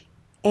much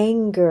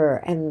anger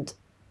and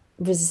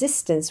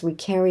resistance we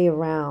carry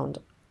around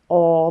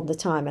all the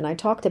time. And I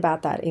talked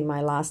about that in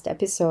my last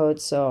episode.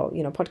 So,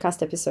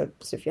 podcast episode.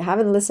 So if you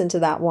haven't listened to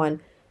that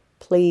one,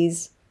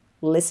 please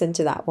listen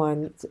to that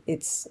one.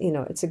 It's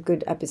a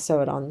good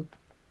episode on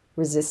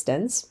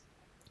resistance.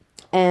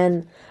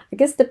 And I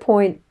guess the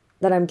point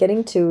that I'm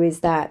getting to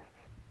is that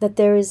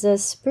there is a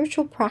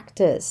spiritual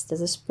practice,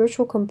 there's a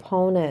spiritual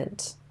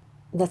component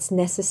that's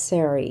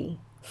necessary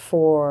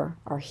for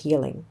our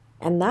healing.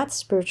 And that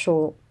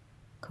spiritual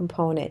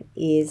component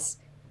is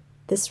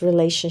this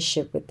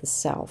relationship with the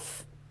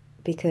self,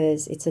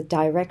 because it's a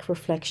direct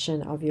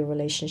reflection of your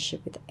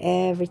relationship with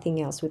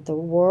everything else, with the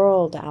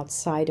world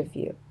outside of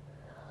you.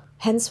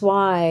 Hence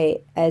why,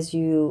 as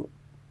you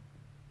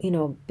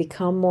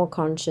become more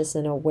conscious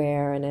and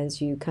aware, and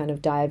as you kind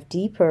of dive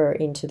deeper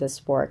into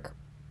this work,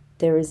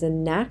 there is a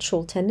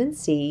natural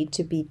tendency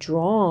to be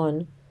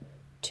drawn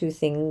to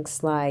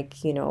things like,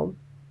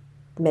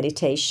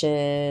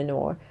 meditation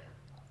or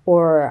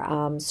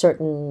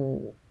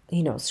certain,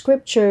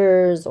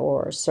 scriptures,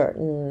 or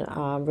certain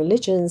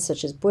religions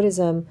such as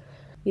Buddhism.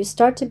 You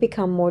start to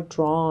become more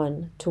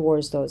drawn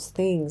towards those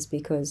things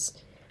because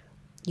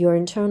your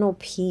internal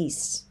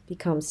peace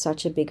becomes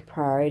such a big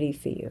priority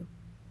for you.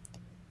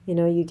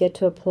 You get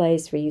to a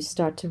place where you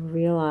start to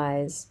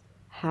realize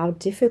how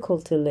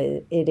difficult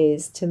it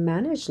is to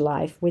manage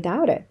life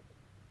without it,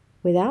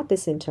 without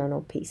this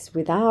internal peace,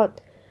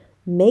 without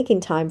making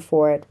time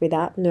for it,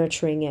 without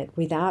nurturing it,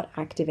 without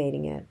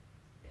activating it.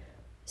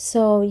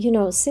 So,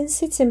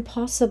 since it's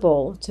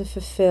impossible to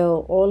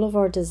fulfill all of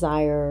our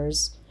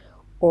desires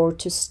or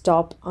to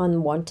stop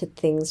unwanted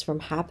things from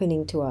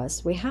happening to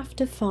us, we have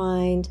to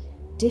find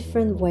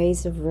different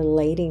ways of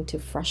relating to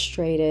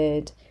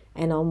frustrated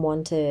and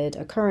unwanted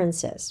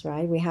occurrences,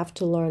 right? We have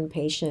to learn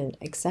patient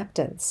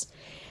acceptance.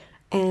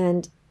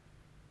 And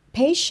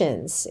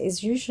patience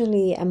is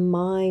usually a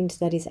mind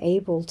that is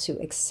able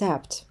to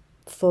accept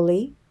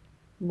fully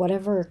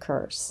whatever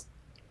occurs.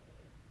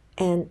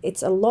 And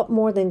it's a lot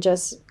more than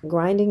just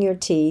grinding your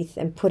teeth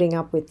and putting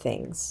up with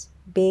things.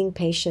 Being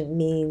patient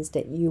means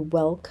that you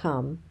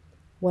welcome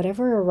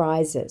whatever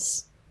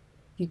arises.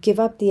 You give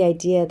up the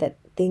idea that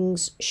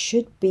things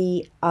should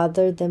be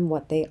other than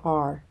what they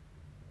are.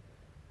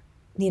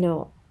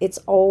 It's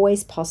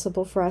always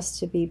possible for us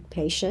to be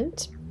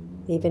patient,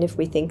 even if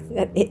we think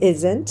that it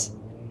isn't.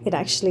 It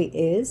actually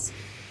is.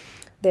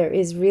 There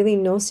is really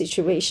no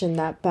situation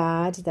that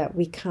bad that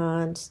we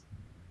can't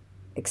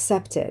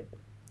accept it.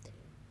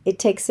 It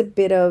takes a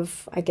bit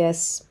of, I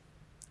guess,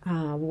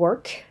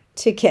 work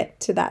to get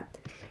to that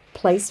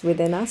place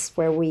within us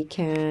where we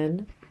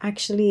can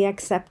actually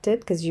accept it,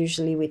 because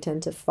usually we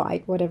tend to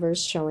fight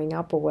whatever's showing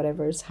up or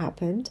whatever's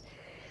happened,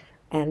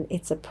 and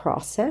it's a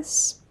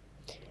process.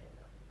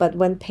 But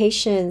when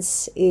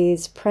patience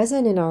is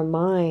present in our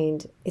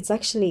mind, it's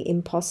actually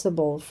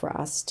impossible for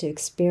us to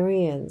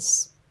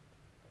experience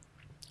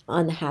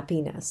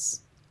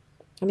unhappiness.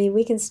 I mean,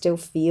 we can still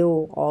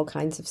feel all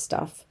kinds of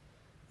stuff,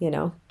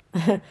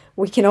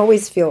 we can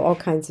always feel all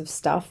kinds of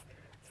stuff.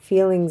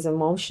 Feelings,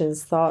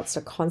 emotions, thoughts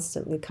are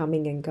constantly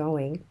coming and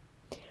going.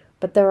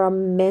 But there are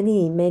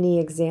many, many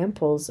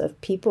examples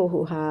of people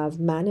who have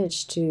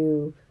managed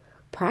to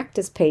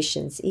practice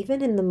patience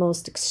even in the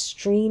most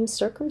extreme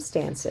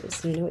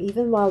circumstances,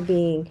 even while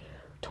being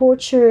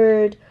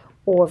tortured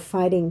or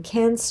fighting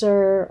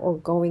cancer or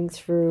going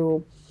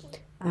through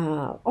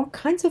all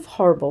kinds of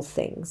horrible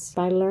things.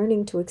 By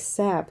learning to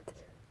accept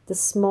the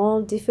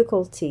small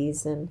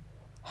difficulties and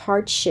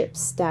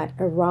hardships that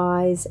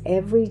arise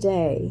every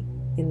day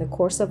in the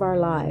course of our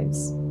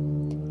lives,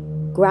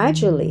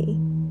 gradually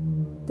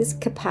this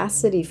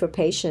capacity for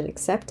patient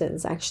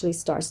acceptance actually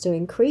starts to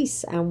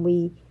increase, and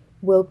we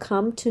will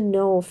come to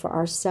know for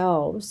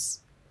ourselves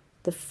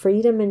the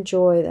freedom and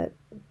joy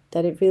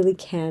that it really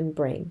can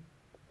bring.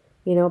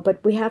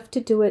 But we have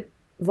to do it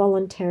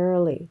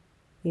voluntarily.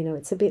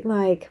 It's a bit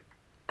like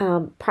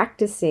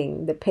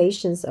practicing the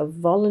patience of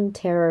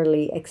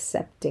voluntarily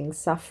accepting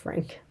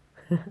suffering.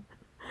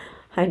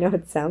 I know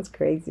it sounds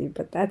crazy,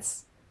 but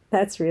that's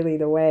really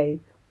the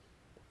way.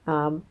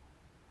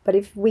 But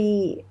if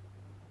we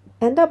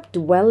end up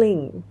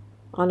dwelling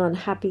on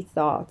unhappy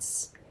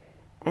thoughts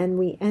and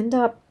we end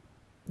up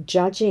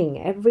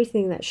judging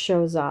everything that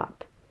shows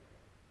up,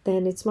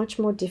 then it's much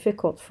more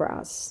difficult for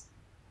us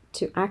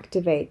to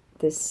activate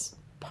this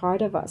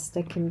part of us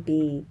that can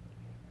be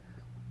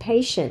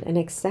patient and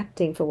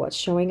accepting for what's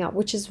showing up,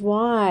 which is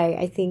why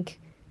I think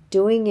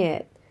doing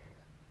it,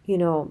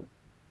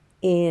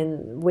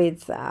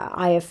 with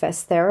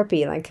IFS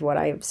therapy, like what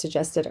I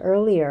suggested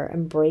earlier,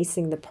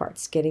 embracing the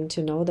parts, getting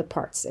to know the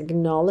parts,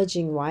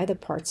 acknowledging why the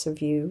parts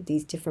of you,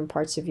 these different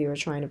parts of you, are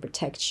trying to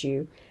protect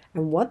you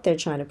and what they're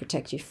trying to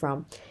protect you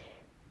from,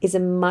 is a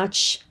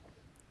much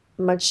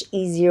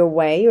easier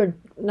way, or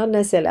not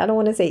necessarily, I don't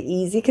want to say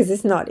easy because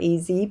it's not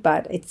easy,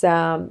 but it's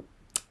a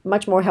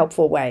much more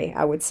helpful way,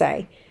 I would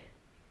say,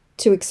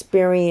 to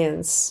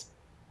experience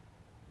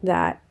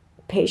that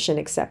patient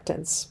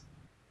acceptance.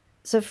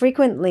 So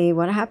frequently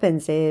what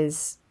happens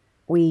is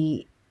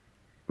we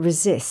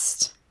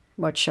resist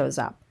what shows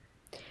up.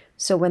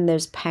 So when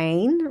there's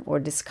pain or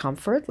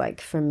discomfort, like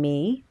for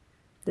me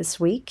this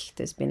week,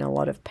 there's been a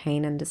lot of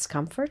pain and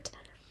discomfort.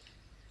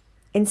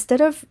 Instead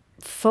of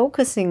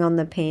focusing on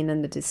the pain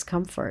and the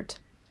discomfort,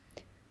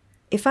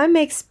 if I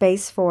make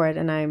space for it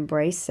and I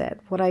embrace it,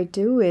 what I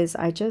do is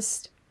I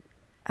just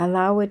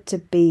allow it to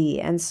be.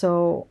 And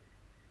so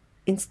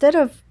instead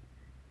of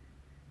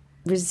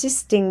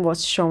resisting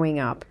what's showing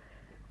up,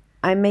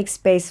 I make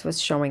space for what's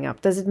showing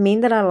up. Does it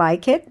mean that I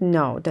like it?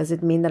 No. Does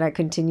it mean that I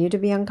continue to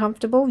be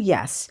uncomfortable?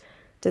 Yes.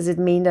 Does it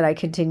mean that I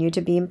continue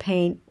to be in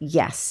pain?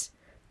 Yes.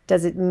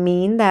 Does it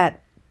mean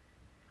that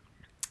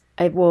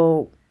it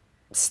will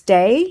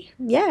stay?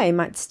 Yeah, it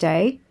might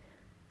stay.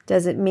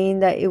 Does it mean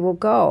that it will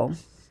go?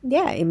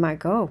 Yeah, it might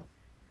go.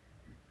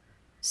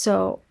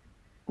 So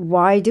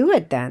why do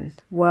it then?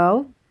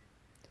 Well,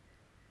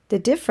 the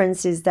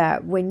difference is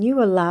that when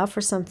you allow for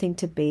something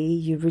to be,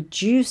 you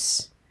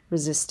reduce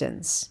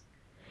resistance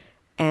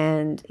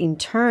and in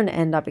turn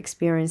end up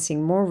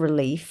experiencing more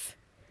relief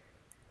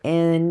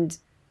and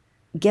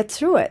get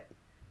through it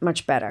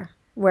much better.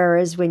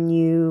 Whereas when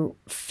you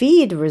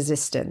feed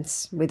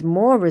resistance with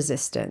more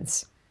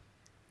resistance,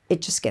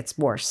 it just gets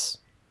worse.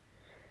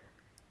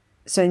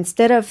 So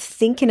instead of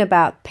thinking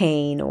about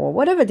pain or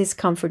whatever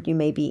discomfort you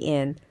may be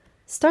in,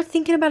 start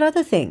thinking about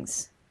other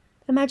things.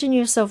 Imagine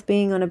yourself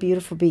being on a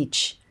beautiful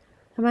beach.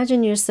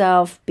 Imagine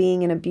yourself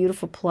being in a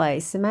beautiful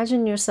place.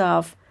 Imagine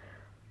yourself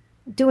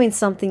doing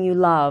something you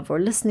love or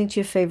listening to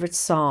your favorite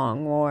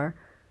song, or,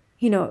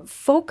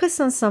 focus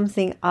on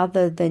something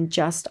other than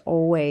just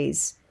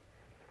always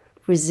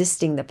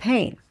resisting the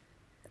pain.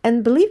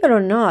 And believe it or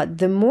not,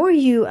 the more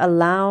you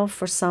allow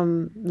for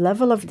some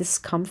level of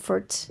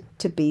discomfort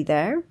to be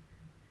there,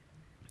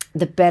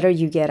 the better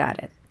you get at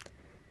it.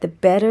 The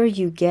better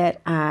you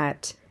get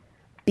at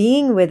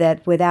being with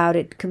it without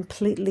it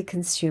completely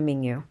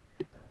consuming you.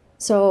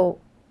 So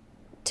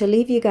to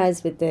leave you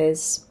guys with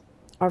this,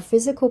 our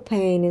physical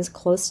pain is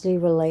closely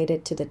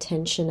related to the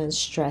tension and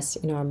stress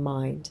in our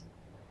mind.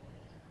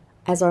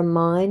 As our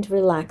mind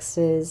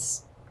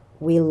relaxes,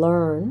 we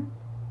learn,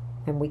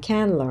 and we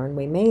can learn,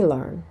 we may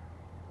learn,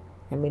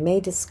 and we may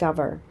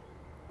discover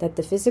that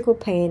the physical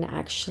pain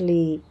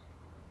actually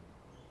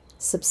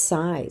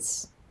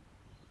subsides.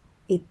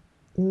 It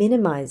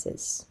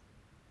minimizes.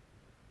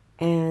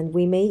 And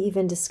we may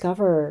even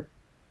discover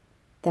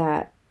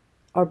that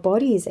our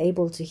body is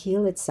able to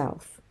heal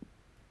itself.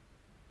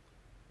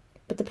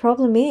 But the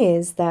problem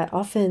is that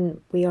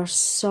often we are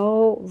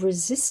so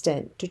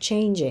resistant to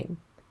changing.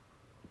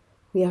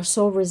 We are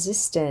so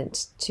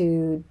resistant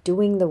to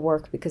doing the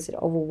work because it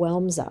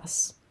overwhelms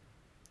us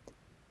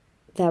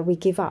that we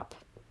give up.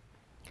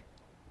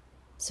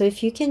 So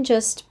if you can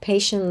just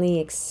patiently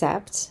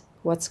accept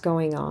what's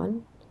going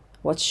on,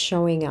 what's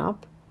showing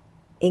up,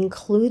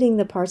 including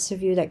the parts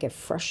of you that get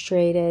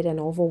frustrated and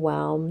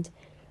overwhelmed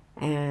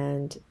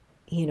and,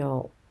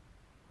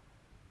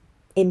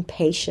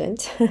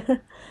 impatient,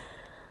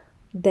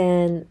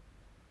 then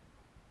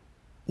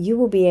you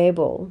will be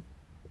able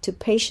to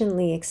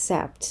patiently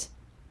accept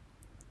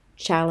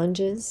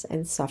challenges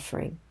and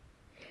suffering.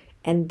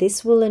 And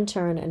this will in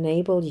turn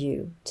enable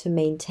you to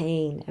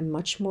maintain a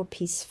much more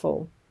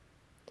peaceful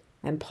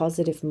and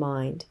positive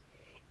mind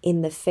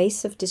in the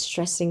face of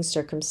distressing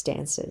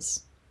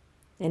circumstances.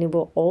 And it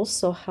will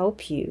also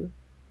help you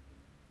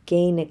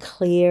gain a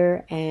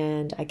clear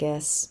and, I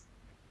guess,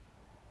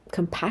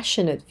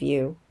 compassionate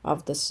view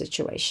of the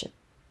situation.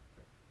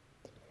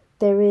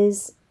 There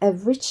is a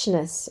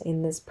richness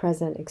in this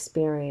present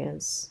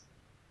experience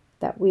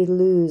that we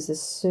lose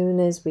as soon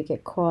as we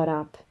get caught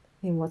up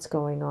in what's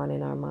going on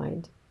in our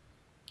mind.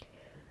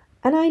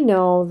 And I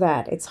know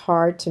that it's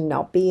hard to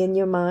not be in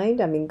your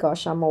mind. I mean,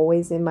 gosh, I'm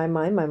always in my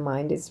mind. My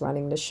mind is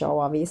running the show,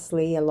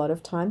 obviously, a lot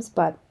of times.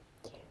 But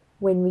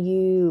when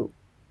you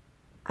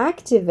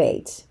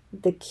activate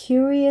the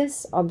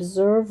curious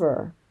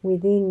observer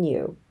within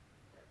you,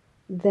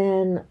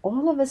 then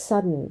all of a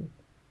sudden,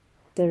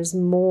 there's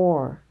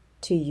more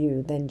to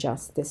you than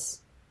just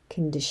this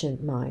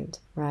conditioned mind,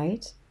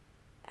 right?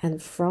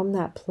 And from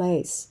that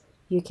place,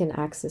 you can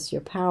access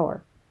your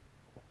power.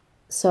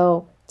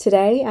 So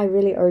today, I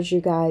really urge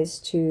you guys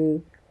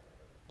to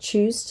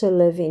choose to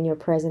live in your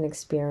present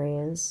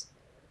experience,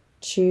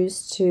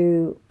 choose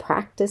to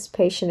practice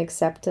patient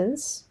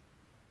acceptance,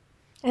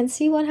 and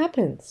see what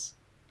happens.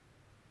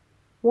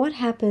 What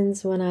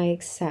happens when I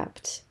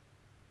accept?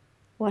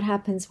 What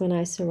happens when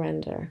I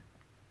surrender?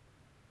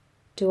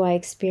 Do I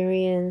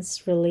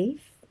experience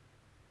relief?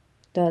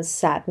 Does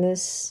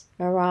sadness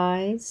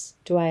arise?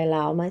 Do I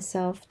allow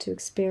myself to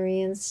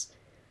experience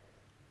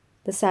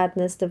the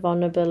sadness, the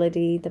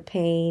vulnerability, the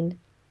pain?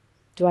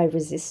 Do I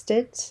resist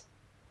it?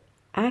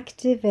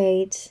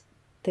 Activate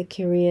the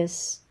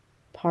curious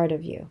part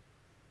of you.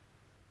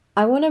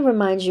 I want to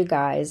remind you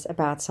guys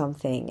about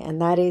something, and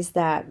that is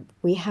that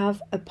we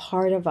have a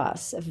part of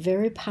us, a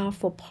very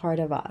powerful part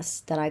of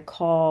us that I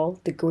call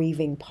the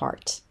grieving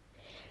part.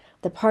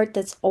 The part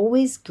that's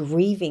always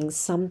grieving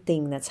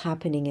something that's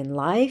happening in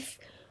life,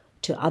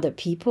 to other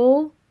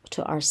people,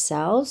 to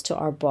ourselves, to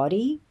our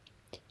body.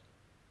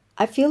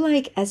 I feel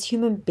like as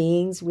human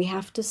beings, we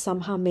have to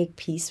somehow make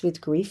peace with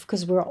grief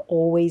because we're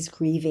always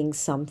grieving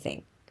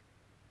something.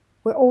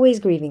 We're always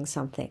grieving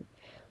something.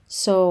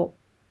 So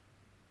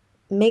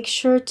make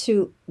sure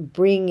to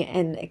bring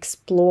and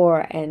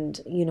explore and,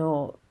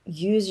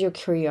 use your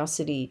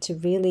curiosity to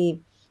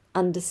really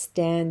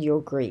understand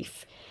your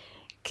grief.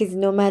 Because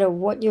no matter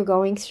what you're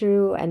going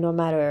through and no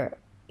matter,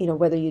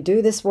 whether you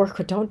do this work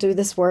or don't do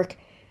this work,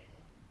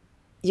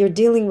 you're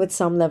dealing with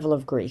some level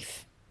of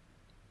grief.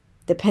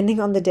 Depending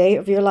on the day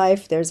of your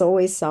life, there's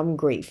always some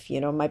grief.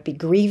 It might be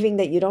grieving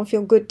that you don't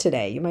feel good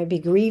today. You might be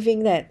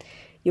grieving that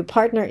your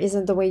partner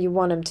isn't the way you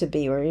want him to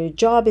be, or your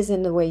job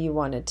isn't the way you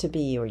want it to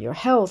be, or your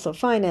health or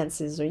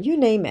finances, or you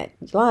name it,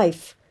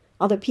 life,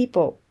 other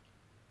people.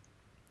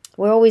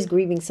 We're always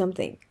grieving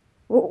something.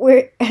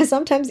 We're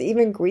sometimes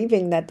even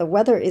grieving that the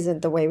weather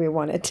isn't the way we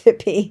want it to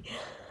be.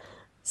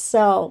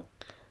 So,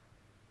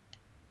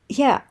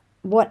 yeah,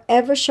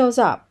 whatever shows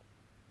up,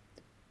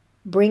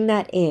 bring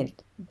that in.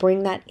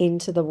 Bring that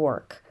into the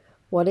work.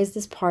 What is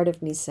this part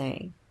of me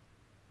saying?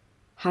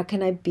 How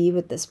can I be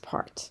with this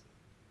part?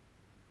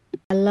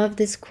 I love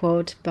this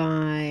quote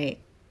by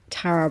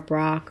Tara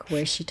Brach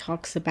where she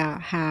talks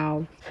about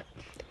how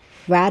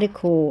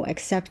radical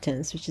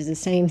acceptance, which is the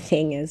same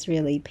thing as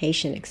really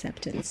patient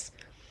acceptance,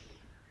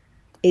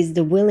 is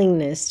the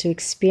willingness to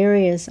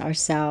experience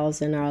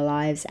ourselves and our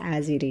lives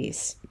as it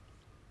is.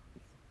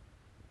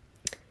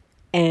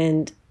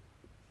 And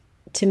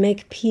to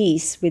make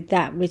peace with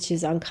that which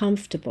is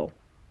uncomfortable,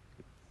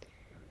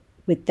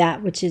 with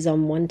that which is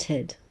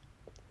unwanted,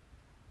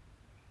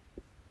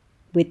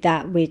 with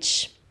that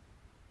which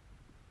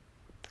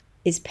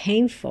is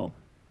painful.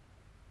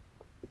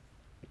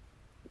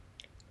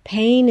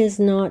 Pain is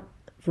not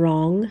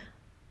wrong.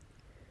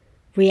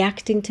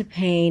 Reacting to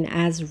pain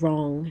as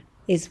wrong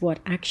is what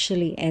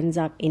actually ends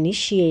up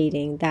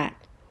initiating that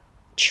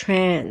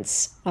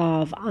trance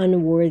of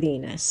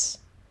unworthiness.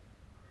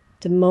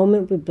 The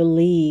moment we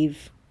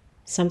believe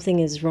something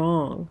is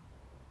wrong,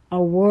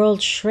 our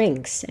world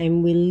shrinks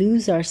and we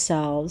lose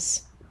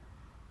ourselves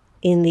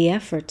in the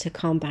effort to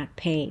combat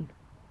pain.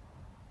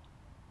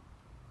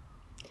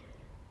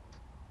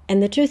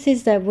 And the truth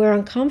is that we're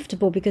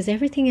uncomfortable because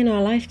everything in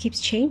our life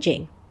keeps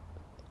changing.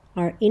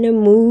 Our inner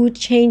mood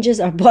changes,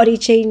 our body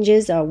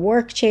changes, our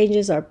work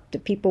changes, the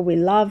people we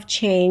love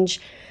change,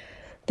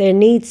 their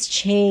needs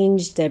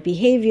change, their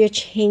behavior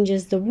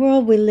changes, the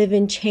world we live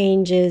in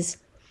changes.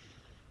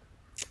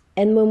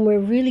 And when we're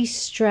really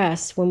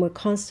stressed, when we're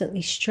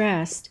constantly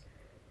stressed,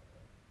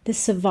 the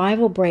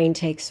survival brain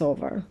takes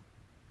over.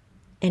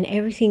 And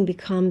everything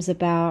becomes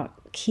about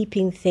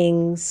keeping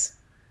things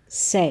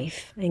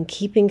safe and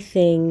keeping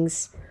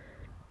things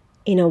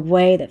in a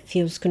way that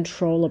feels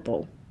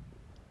controllable.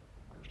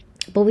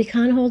 But we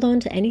can't hold on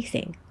to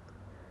anything.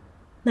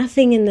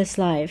 Nothing in this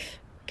life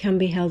can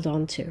be held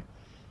on to.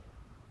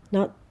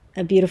 Not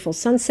a beautiful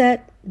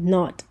sunset,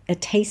 not a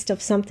taste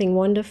of something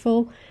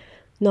wonderful,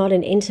 not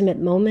an intimate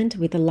moment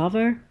with a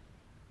lover.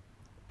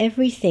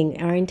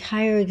 Everything, our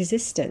entire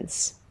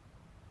existence,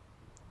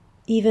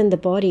 even the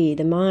body,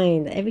 the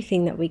mind,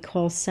 everything that we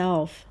call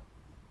self,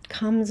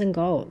 comes and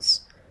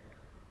goes.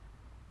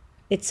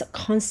 it's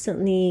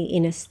constantly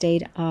in a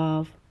state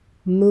of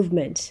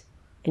movement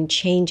and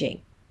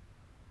changing.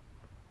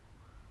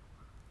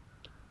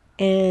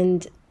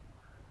 And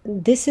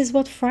this is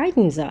what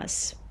frightens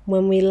us.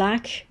 When we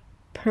lack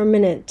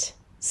permanent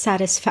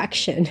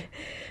satisfaction,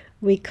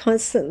 we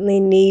constantly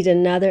need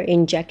another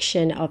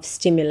injection of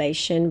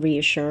stimulation,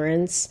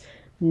 reassurance,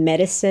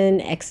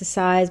 medicine,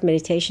 exercise,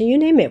 meditation, you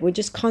name it. We're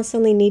just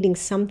constantly needing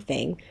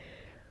something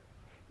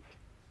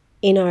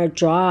in our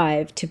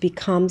drive to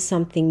become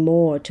something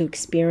more, to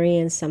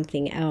experience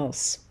something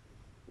else.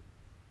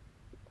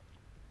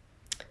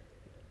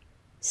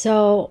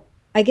 So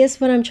I guess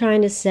what I'm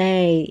trying to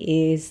say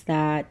is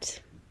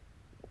that,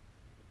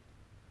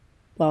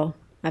 well,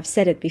 I've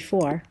said it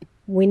before,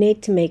 we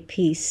need to make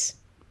peace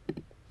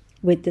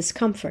with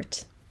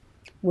discomfort.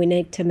 We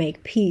need to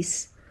make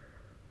peace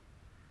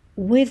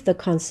with the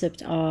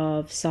concept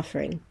of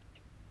suffering.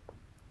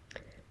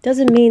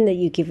 Doesn't mean that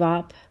you give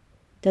up,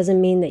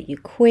 doesn't mean that you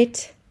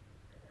quit.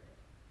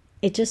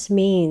 It just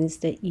means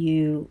that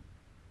you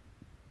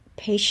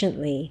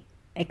patiently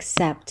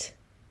accept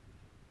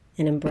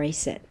and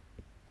embrace it.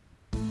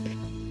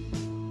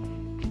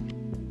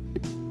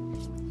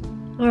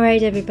 All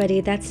right,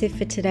 everybody, that's it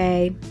for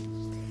today.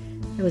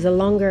 It was a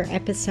longer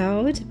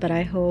episode, but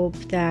I hope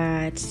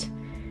that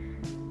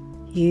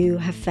you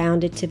have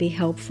found it to be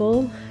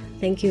helpful.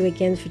 Thank you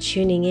again for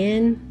tuning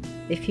in.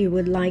 If you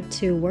would like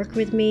to work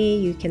with me,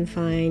 you can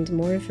find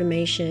more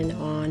information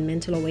on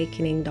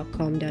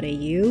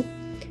mentalawakening.com.au.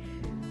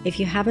 If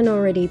you haven't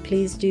already,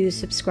 please do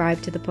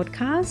subscribe to the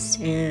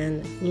podcast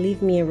and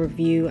leave me a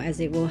review, as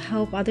it will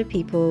help other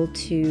people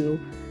to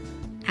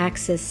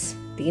access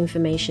the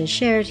information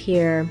shared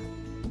here.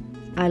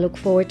 I look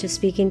forward to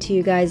speaking to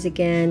you guys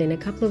again in a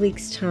couple of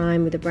weeks'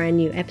 time with a brand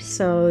new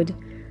episode.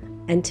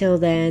 Until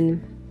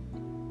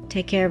then,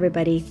 take care,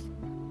 everybody.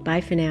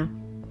 Bye for now.